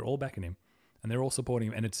on because they're all backing him and they're all supporting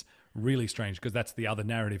him. And it's really strange because that's the other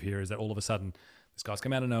narrative here, is that all of a sudden this guy's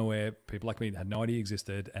come out of nowhere. People like me had no idea he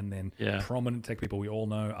existed. And then prominent tech people we all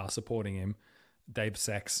know are supporting him, Dave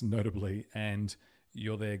Sachs notably. And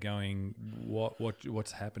you're there going,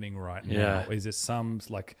 what's happening right now? Is it some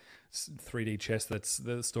like 3D chess that's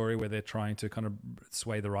the story where they're trying to kind of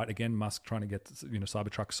sway the right again? Musk trying to get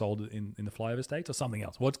Cybertruck sold in the flyover states or something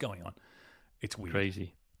else? What's going on? It's weird.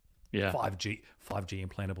 Crazy. Yeah. 5G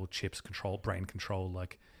implantable chips, brain control.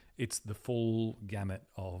 Like it's the full gamut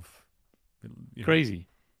of crazy.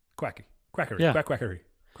 Quackery.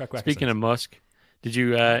 Speaking of Musk, did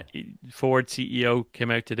you Ford CEO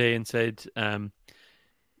came out today and said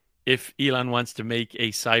if Elon wants to make a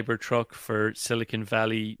Cybertruck for Silicon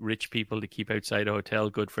Valley rich people to keep outside a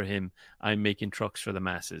hotel, good for him. I'm making trucks for the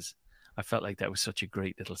masses. I felt like that was such a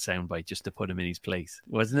great little soundbite just to put him in his place,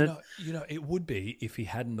 wasn't it? It would be if he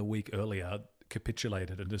hadn't the week earlier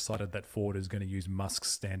capitulated and decided that Ford is going to use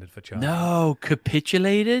Musk's standard for charging. No,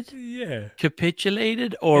 capitulated? Yeah.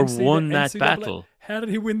 Capitulated or won that battle? How did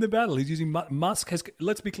he win the battle? He's using Musk has.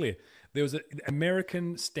 Let's be clear. There was an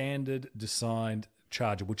American standard designed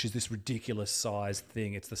charger, which is this ridiculous size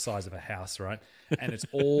thing. It's the size of a house, right? And it's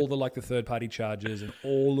all the third party chargers and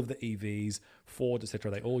all of the EVs, Ford, etc.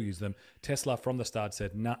 They all use them. Tesla from the start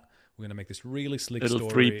said, "Nah, we're going to make this really slick little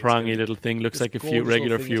story. Three-prongy little thing. Looks like a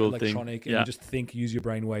regular fuel thing. And you just use your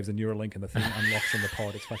brainwaves and Neuralink, and the thing unlocks from the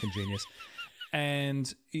pod. It's fucking genius."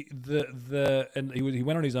 And he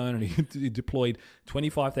went on his own and he deployed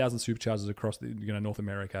 25,000 superchargers across North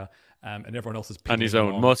America, and everyone else is on his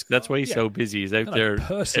own. Musk, that's why he's so busy. He's out there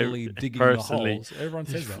personally digging the holes. Everyone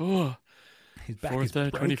says that. His back is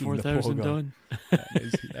breaking. 24,000 done.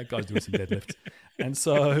 That guy's doing some deadlifts, and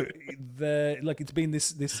so it's been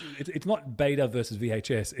this. It's not beta versus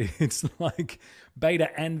VHS. It's like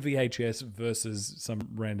beta and VHS versus some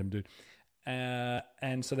random dude.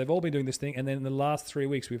 And so they've all been doing this thing. And then in the last 3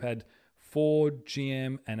 weeks, we've had Ford,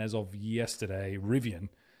 GM, and as of yesterday, Rivian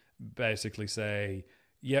basically say,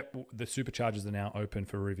 yep, the superchargers are now open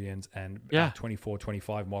for Rivians, and 24,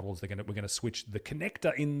 25 models, we're going to switch the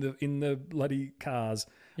connector in the bloody cars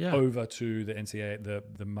over to the NCA,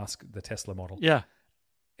 the Musk, the Tesla model. Yeah.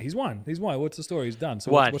 He's won. What's the story? He's done. So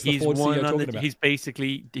what? What's the He's Ford won CEO on talking about?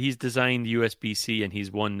 He's designed USB-C and he's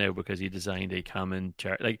won now because he designed a common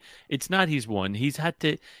chart. Like, it's not he's won. He's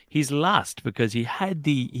lost because he had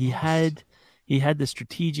the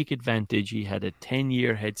strategic advantage. He had a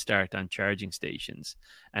 10-year head start on charging stations,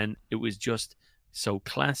 and it was just so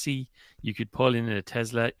classy. You could pull in a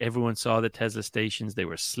Tesla. Everyone saw the Tesla stations. They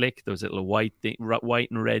were slick. Those little white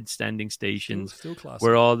and red standing stations, Still classy.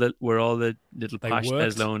 where all the little They posh worked.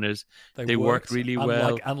 Tesla owners. They worked really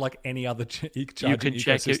well. Unlike any other You charging can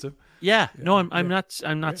check it. ecosystem. Yeah, no, I'm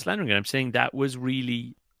Yeah. not slandering it. I'm saying that was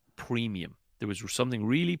really premium. There was something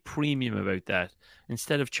really premium about that.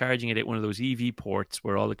 Instead of charging it at one of those EV ports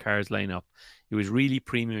where all the cars line up, it was really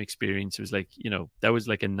premium experience. It was like, that was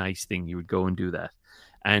like a nice thing. You would go and do that.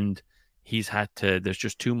 And he's had to, there's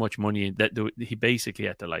just too much money that he basically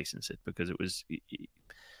had to license it because it was,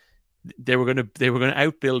 they were going to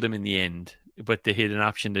outbuild him in the end, but they had an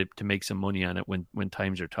option to make some money on it when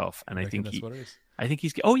times are tough. And I think that's what it is. I think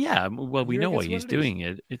he's. Oh yeah, well we know why he's doing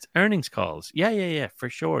it. It's earnings calls. Yeah,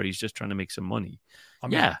 for sure. He's just trying to make some money. I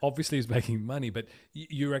mean, obviously he's making money, but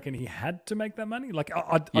you reckon he had to make that money? Like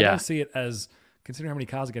I don't see it as, considering how many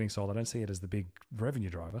cars are getting sold, I don't see it as the big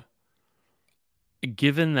revenue driver.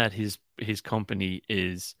 Given that his company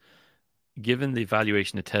is, given the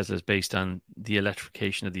valuation of Tesla is based on the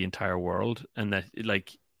electrification of the entire world, and that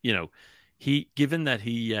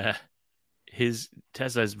his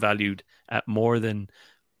Tesla is valued at more than,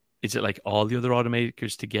 is it like all the other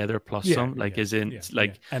automakers together plus some? Like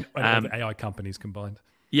and AI companies combined.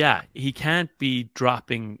 Yeah, he can't be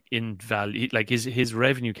dropping in value. Like his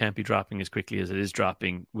revenue can't be dropping as quickly as it is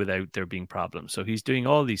dropping without there being problems. So he's doing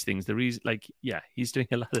all these things. The reason, he's doing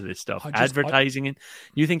a lot of this stuff.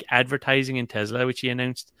 You think advertising in Tesla, which he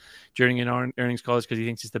announced during an earnings call, is because he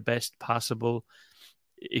thinks it's the best possible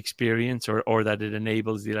experience or that it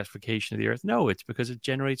enables the electrification of the earth? No, it's because it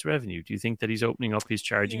generates revenue. Do you think that he's opening up his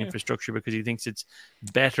charging infrastructure because he thinks it's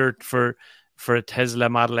better for a Tesla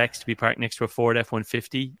Model X to be parked next to a Ford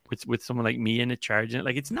F-150 with someone like me in it charging it?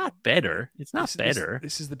 Like, it's not better. It's not better.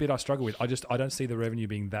 This is the bit I struggle with. I don't see the revenue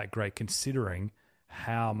being that great considering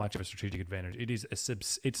how much of a strategic advantage it is.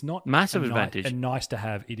 It's not massive advantage and nice to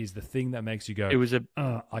have. It is the thing that makes you go, it was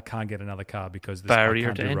I can't get another car because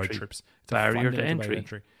barrier to entry. Road trips. It's barrier to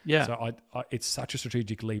entry. Yeah. So it's such a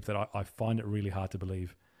strategic leap that I find it really hard to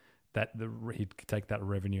believe that he'd take that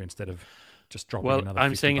revenue instead of just dropping another.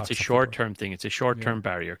 I'm saying it's a short-term thing. It's a short-term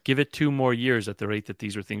barrier. Give it 2 more years at the rate that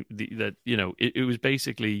these were things that, it was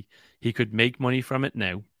basically, he could make money from it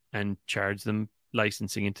now and charge them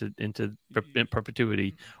licensing into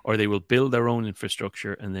perpetuity, or they will build their own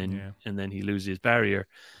infrastructure and then he loses his barrier.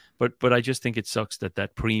 But I just think it sucks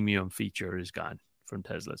that premium feature is gone from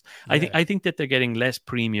Teslas. Yeah. I think that they're getting less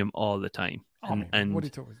premium all the time. And what are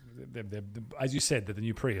you talking? As you said, they're the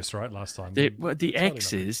new Prius, right? Last time, the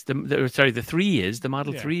X is the 3 is the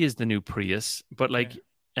Model 3 is the new Prius, but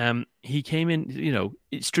he came in,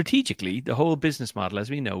 strategically, the whole business model,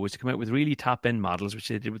 as we know, was to come out with really top end models, which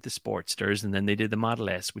they did with the Sportsters, and then they did the Model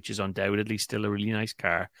S, which is undoubtedly still a really nice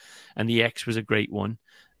car, and the X was a great one,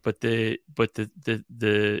 but the 3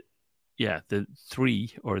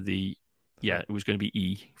 or it was going to be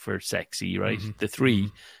E for sexy, right? Mm-hmm. The 3.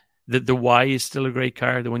 Mm-hmm. The Y is still a great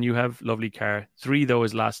car. The one you have, lovely car. 3, though,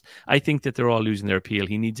 is lost. I think that they're all losing their appeal.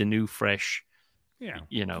 He needs a new, fresh. Yeah.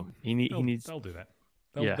 He needs. They'll do that.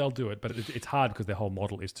 They'll do it, but it's hard because their whole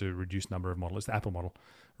model is to reduce number of models. It's the Apple model.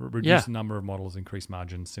 Reduce the number of models, increase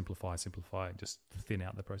margins, simplify, just thin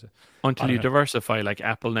out the process. Until you diversify, like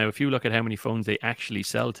Apple now. If you look at how many phones they actually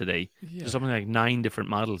sell today, there's something like 9 different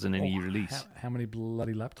models in any release. How many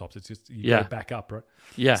bloody laptops? It's just, you go back up, right?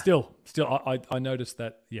 Yeah. Still, I noticed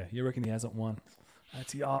that, you reckon he hasn't won.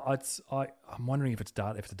 I'm wondering if it's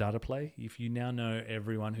a data play. If you now know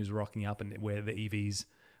everyone who's rocking up and where the EVs,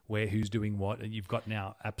 where who's doing what, and you've got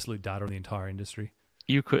now absolute data on the entire industry.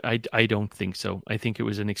 You could. I don't think so. I think it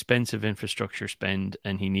was an expensive infrastructure spend,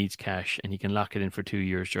 and he needs cash, and he can lock it in for 2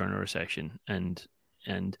 years during a recession. And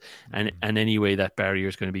anyway, that barrier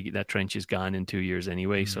is going to be, that trench is gone in 2 years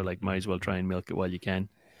anyway. So might as well try and milk it while you can.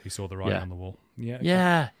 You saw the writing on the wall. Yeah. Okay.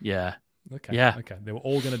 Yeah. Okay. Yeah. Okay. They were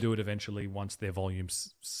all going to do it eventually once their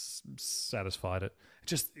volumes satisfied it.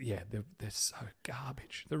 Just they're so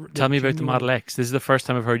garbage. Tell me about the Model X. This is the first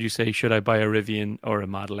time I've heard you say, "Should I buy a Rivian or a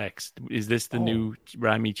Model X?" Is this the new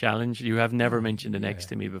Rami challenge? You have never mentioned an X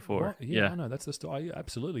to me before. What? Yeah, no, that's the story.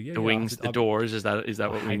 Absolutely. Yeah, the wings, the doors. Is that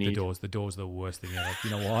what we need? The doors are the worst thing ever. You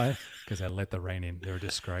know why? Because they let the rain in. They're a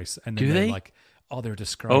disgrace. And then they're like, they're a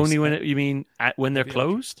disgrace. Only when they're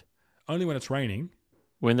closed? Only when it's raining.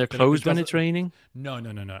 When they're closed when it's raining? No.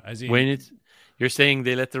 As in, you're saying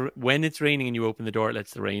they when it's raining and you open the door, it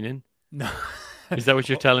lets the rain in? No. Is that what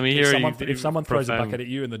you're telling me here? If someone throws a bucket at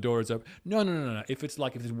you and the door is open. No. If it's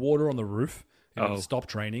like, if there's water on the roof and it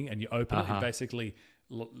stopped raining and you open it, basically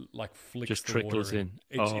like flicks Just the trickles water in.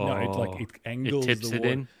 It's it's like it angles tips the it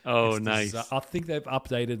water. in. Oh, It's nice. I think they've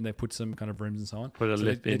updated and they put some kind of rims and so on. Put a So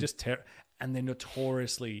lip they in. just and they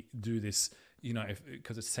notoriously do this.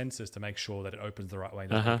 Because it senses to make sure that it opens the right way,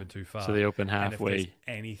 doesn't open too far. So they open And if there's halfway.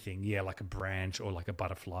 anything, like a branch or like a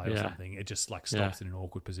butterfly or Yeah. something, it just like stops in an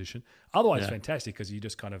awkward position. Otherwise, Yeah. fantastic because you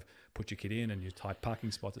just kind of put your kid in and you tight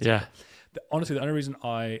parking spots. Yeah. Honestly, the only reason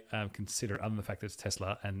I consider it, other than the fact that it's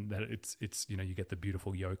Tesla and that it's you get the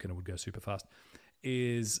beautiful yoke and it would go super fast,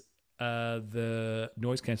 is the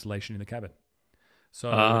noise cancellation in the cabin.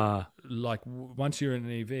 So, once you're in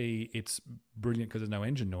an EV, it's brilliant because there's no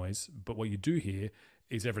engine noise. But what you do hear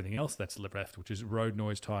is everything else that's left, which is road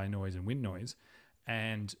noise, tire noise, and wind noise.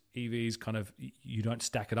 And EVs kind of you don't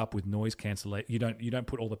stack it up with noise cancellation. You don't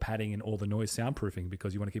put all the padding and all the noise soundproofing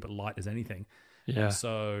because you want to keep it light as anything. Yeah. And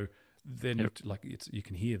so then you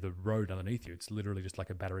can hear the road underneath you. It's literally just like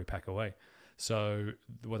a battery pack away. So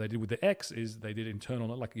what they did with the X is they did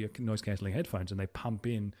internal, like your noise cancelling headphones, and they pump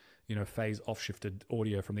in, phase off shifted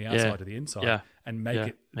audio from the outside to the inside and make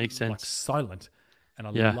it makes sense. like silent. And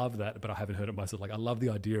I love that, but I haven't heard it myself. Like I love the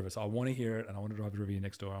idea of it. So I want to hear it and I want to drive the review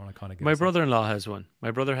next door. I want to kind of get My brother-in-law has one.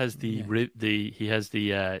 My brother has the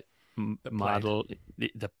model.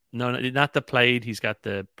 No, not the Plaid. He's got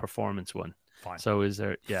the performance one. Fine. So is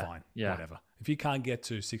there? Yeah. Fine. Yeah. Whatever. If you can't get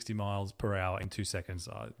to 60 miles per hour in 2 seconds,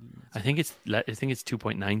 I think it's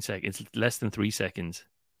 2.9 seconds. It's less than 3 seconds.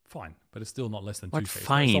 Fine, but it's still not less than What 2 seconds.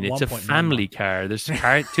 fine? It's a family car. There's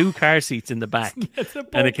two car seats in the back,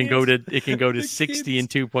 and it can go to 60 in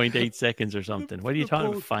 2.8 seconds or something. What are you talking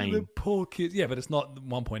about? Fine. The poor kids. Yeah, but it's not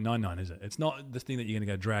 1.99, is it? It's not the thing that you're going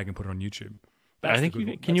to go drag and put it on YouTube. I think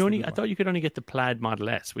I thought you could only get the Plaid Model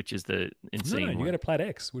S, which is the insane one. You get a Plaid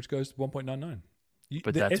X, which goes to 1.99.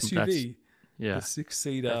 But the that's SUV, yeah, the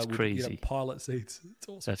 6-seater with crazy. Pilot seats. It's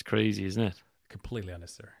awesome. That's crazy, isn't it? Completely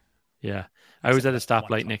unnecessary. Yeah, I was at a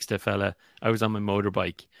stoplight next to a fella. I was on my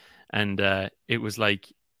motorbike, and it was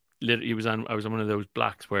like, I was on one of those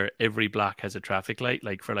blocks where every block has a traffic light,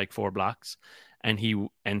 like for like 4 blocks, and he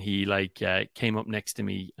came up next to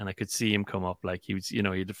me, and I could see him come up, like he was, he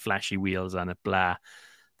had the flashy wheels on it, blah.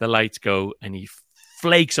 The lights go, and he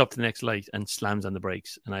flakes up to the next light and slams on the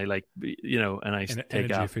brakes, and I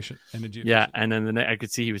take off. Energy yeah, efficient. and then I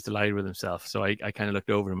could see he was delighted with himself. So I kind of looked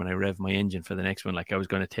over him and I revved my engine for the next one, like I was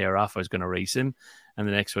going to tear off. I was going to race him, and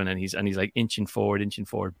the next one, and he's like inching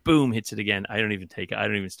forward, boom, hits it again. I don't even take it. I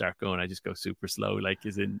don't even start going. I just go super slow, like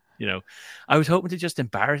as in, I was hoping to just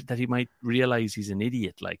embarrass that he might realize he's an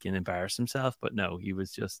idiot, like, and embarrass himself, but no, he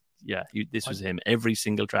was just this was him every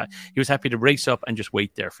single track. He was happy to race up and just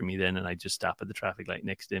wait there for me then, and I'd just stop at the traffic light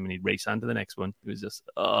next to him and he'd race on to the next one. It was just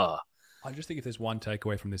I just think if there's one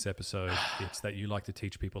takeaway from this episode, it's that you like to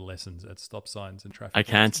teach people lessons at stop signs and traffic. I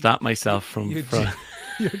can't stop myself from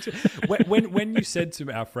when you said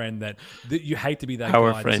to our friend that you hate to be that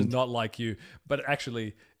our guy, friend. this is not like you, but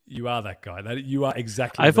actually you are that guy. That you are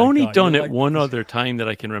exactly. I've that only guy. done You're it like, one other time that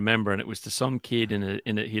I can remember, and it was to some kid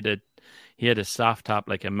he had a soft top,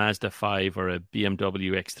 like a Mazda 5 or a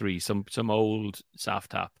BMW X3, some old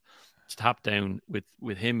soft top. Top down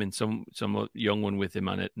with him and some young one with him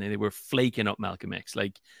on it, and they were flaking up Malcolm X,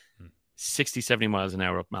 like 60, 70 miles an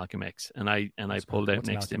hour up Malcolm X, and I pulled out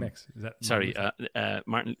next to him. X? Is that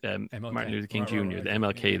Martin Luther King Jr., right. the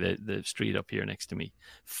MLK, the street up here next to me,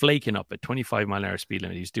 flaking up at 25 mile an hour speed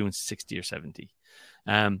limit. He was doing 60 or 70.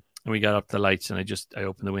 And we got up the lights, and I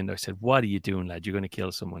opened the window. I said, "What are you doing, lad? You're going to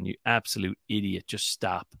kill someone, you absolute idiot. Just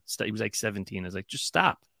stop." He was like 17. I was like, "Just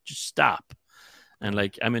stop. And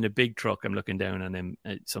like, I'm in a big truck, I'm looking down on him,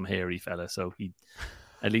 some hairy fella. So he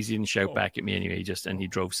didn't shout back at me anyway. And he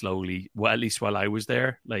drove slowly. Well, at least while I was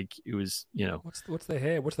there, like it was, What's the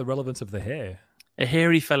hair? What's the relevance of the hair? A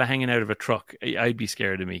hairy fella hanging out of a truck. I'd be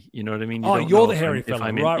scared of me. You know what I mean? You're the hairy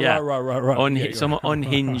fella. Right. Some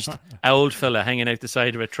unhinged old fella hanging out the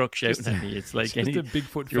side of a truck shouting at me. It's like just a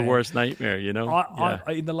Bigfoot your fan. worst nightmare,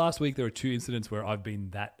 I, in the last week, there were 2 incidents where I've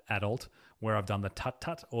been that adult, where I've done the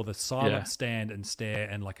tut-tut or the silent stand and stare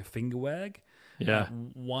and like a finger wag. Yeah.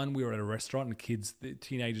 One, we were at a restaurant and the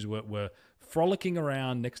teenagers were frolicking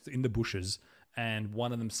around in the bushes, and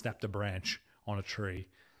one of them snapped a branch on a tree,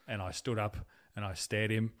 and I stood up and I stared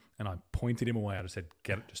him and I pointed him away. I just said,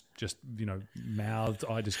 "Get it, just mouthed.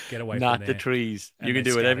 I just get away not from the there." trees. And you can they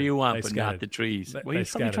do whatever scattered. you want, They but scattered. not the trees. They Well, you're probably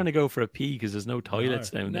scattered. trying to go for a pee because there's no toilets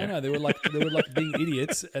down there. No, they were like being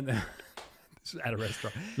idiots, and at a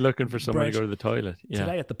restaurant. Looking for someone to Branch, go to the toilet. Yeah.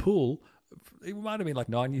 today at the pool, it might have been like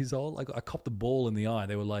 9 years old. Like I copped the ball in the eye.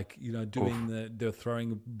 They were like, doing they were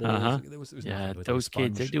throwing balls. Uh-huh. It was Yeah, nothing. It was those a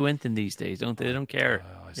kids, they sponge. do anything these days, don't they? They don't care.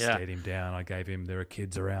 I Yeah. stared him down. I gave him, there are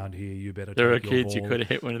kids around here. You better There are take your kids, you ball. could have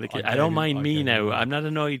hit one of the kids. I gave don't him- mind I me gave now. him- I'm not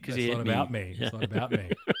annoyed because he It's hit not about me. Yeah. It's not about me.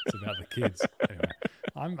 It's about the kids. Anyway,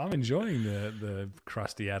 I'm enjoying the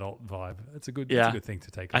crusty adult vibe. It's a good thing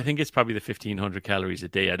to take. I think it's probably the 1,500 calories a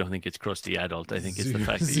day. I don't think it's crusty adult. I think it's the Zero-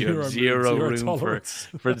 fact that you have zero room tolerance.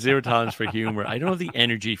 for zero tolerance for humor. I don't have the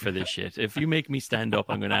energy for this shit. If you make me stand up,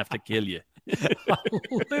 I'm going to have to kill you.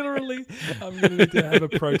 Literally, I'm going to need to have a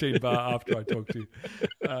protein bar after I talk to you.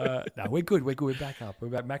 No, we're good. We're back up.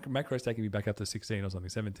 We're back. Macro's taking me back up to 16 or something,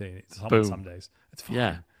 17. It's some days. It's fine.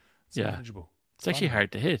 Yeah. It's manageable. It's actually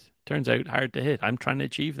hard to hit. Turns out hard to hit. I'm trying to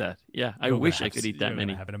achieve that. Yeah, I wish I could eat that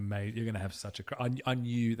many. You're going to have such a. I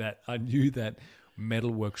knew that Metal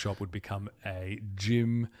Workshop would become a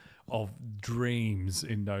gym of dreams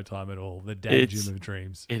in no time at all. The dad gym of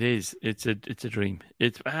dreams. It is. It's a dream.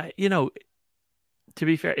 It's to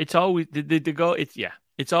be fair, it's always the goal.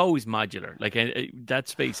 It's always modular. Like that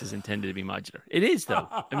space is intended to be modular. It is though.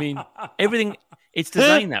 I mean, everything. It's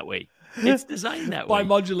designed that way. It's designed that By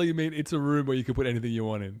way. modular, you mean it's a room where you can put anything you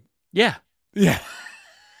want in? Yeah. Yeah.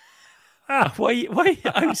 Why?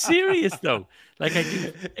 I'm serious though. Like I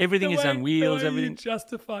do, everything is on wheels. Everything.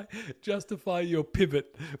 Justify your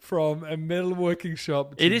pivot from a metalworking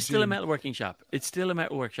shop. It is still a metalworking shop. It's still a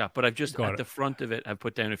metal workshop, but I've just Got at it. the front of it, I've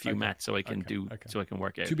put down a few mats so I can so I can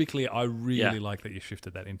work out. To be clear, I really like that you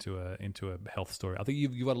shifted that into a health story. I think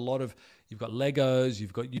you've got a lot of you've got Legos,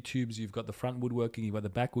 you've got YouTubes, you've got the front woodworking, you've got the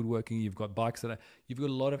back woodworking, you've got bikes you've got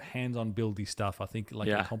a lot of hands-on buildy stuff. I think like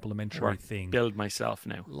a complementary thing. Build myself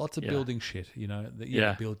now. Lots of building shit,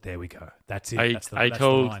 build. There we go. That's it.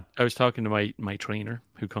 I was talking to my trainer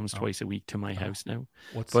who comes twice a week to my house now.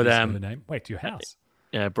 What's his name? Wait, to your house?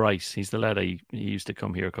 Bryce. He's the lad he used to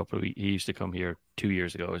come here he used to come here 2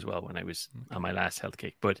 years ago as well when I was on my last health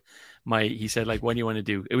kick. But he said, like, what do you want to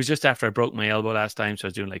do? It was just after I broke my elbow last time, so I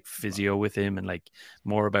was doing like physio with him and like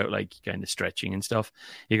more about like kind of stretching and stuff.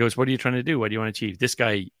 He goes, what are you trying to do? What do you want to achieve? This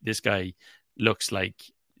guy looks like,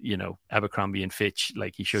 Abercrombie and Fitch,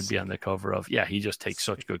 like he should be on the cover of. Yeah, he just takes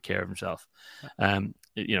such good care of himself. 30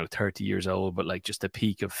 years old, but like just a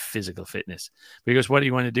peak of physical fitness. But he goes, what do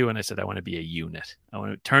you want to do? And I said, I want to be a unit. I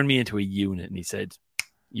want to turn me into a unit. And he said,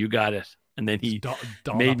 you got it. And then he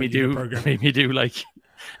made me do like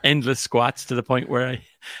endless squats to the point where I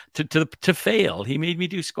to fail. He made me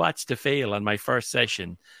do squats to fail on my first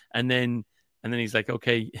session. And then he's like,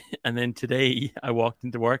 okay. And then today I walked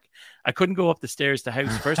into work. I couldn't go up the stairs to the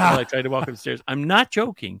house. First of all, I tried to walk up the stairs. I'm not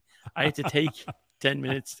joking. I had to take 10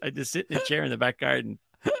 minutes. I had to sit in a chair in the back garden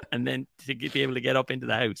and then to be able to get up into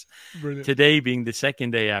the house. Brilliant. Today being the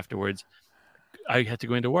second day afterwards, I had to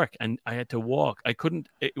go into work and I had to walk. I couldn't.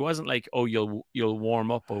 It wasn't like, oh, you'll warm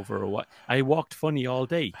up over or what. I walked funny all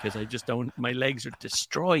day because I just don't. My legs are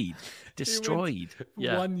destroyed.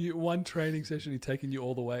 Yeah. One training session, he's taking you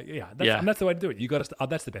all the way. Yeah, and that's the way to do it. You got to.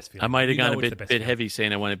 That's the best feeling. I might have gone a bit heavy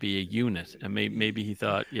saying I want to be a unit, and maybe he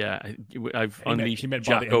thought, I've unleashed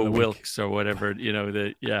Jocko Wilkes or whatever.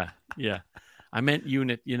 I meant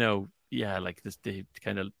unit. Like the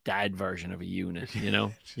kind of dad version of a unit.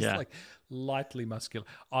 Just like lightly muscular.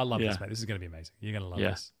 I love this, mate. This is going to be amazing. You're going to love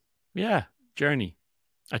this. Yeah, journey.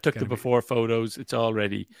 I took the before photos. It's all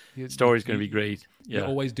ready. Story's going to be great. Yeah. You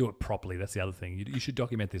always do it properly. That's the other thing. You should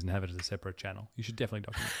document this and have it as a separate channel. You should definitely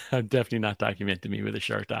document it. I'm definitely not documenting me with a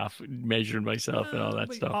shirt off, measuring myself and all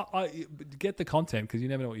that stuff. I get the content because you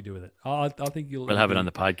never know what you do with it. I think we'll have it on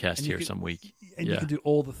the podcast here some week. And you can do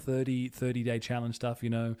all the 30-day challenge stuff.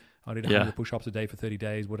 I did 100 push-ups a day for 30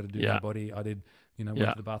 days. What did I do to my body? I did, went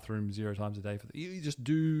to the bathroom 0 times a day. You just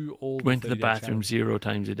do all the Went to the bathroom 0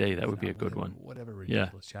 times a day. That would be a good one. Whatever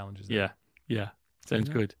ridiculous challenges. Yeah. Sounds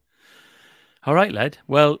good. All right, lad.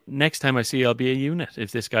 Well, next time I see you, I'll be a unit.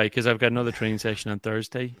 If this guy, because I've got another training session on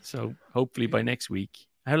Thursday. So hopefully by next week.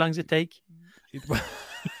 How long does it take?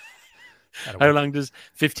 How long does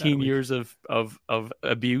 15 years of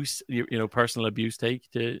abuse, personal abuse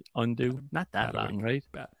take to undo? Not that long, right?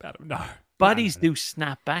 No. Bodies do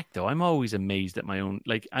snap back, though. I'm always amazed at my own.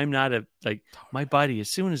 Like, I'm not my body, as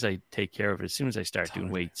soon as I take care of it, as soon as I start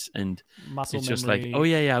doing weights, and muscle it's just memory, like, oh,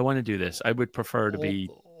 yeah, I want to do this. I would prefer to be.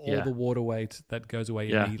 All the water weight that goes away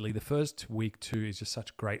immediately. The first week, too, is just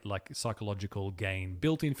such great, like, psychological gain,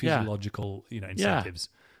 built-in physiological, incentives.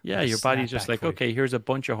 Yeah, your body's just like, okay, here's a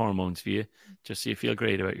bunch of hormones for you, just so you feel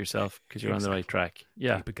great about yourself because you're on the right track.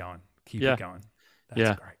 Yeah. Keep it going. Keep it going.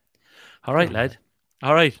 That's great. All right, lad.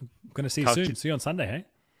 All right. I'm going to see you soon. See you on Sunday, hey?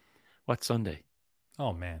 What's Sunday?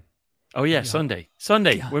 Oh man. Oh yeah, Sunday.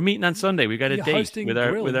 Sunday. Yeah. We're meeting on Sunday. We got a You're date hosting with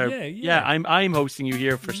our grill. Yeah. I'm hosting you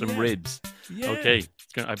here for some Yeah. ribs. Yeah. Okay.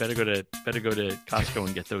 I better go to Costco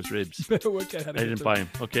and get those ribs. Better work out how to I get didn't them. buy them.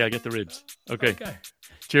 Okay, I get the ribs. Okay. Okay.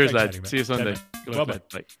 Cheers, Great lads. chatting, mate. See you Sunday. Chat, Good mate. luck, Bye-bye.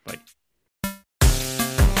 lad. Bye. Bye.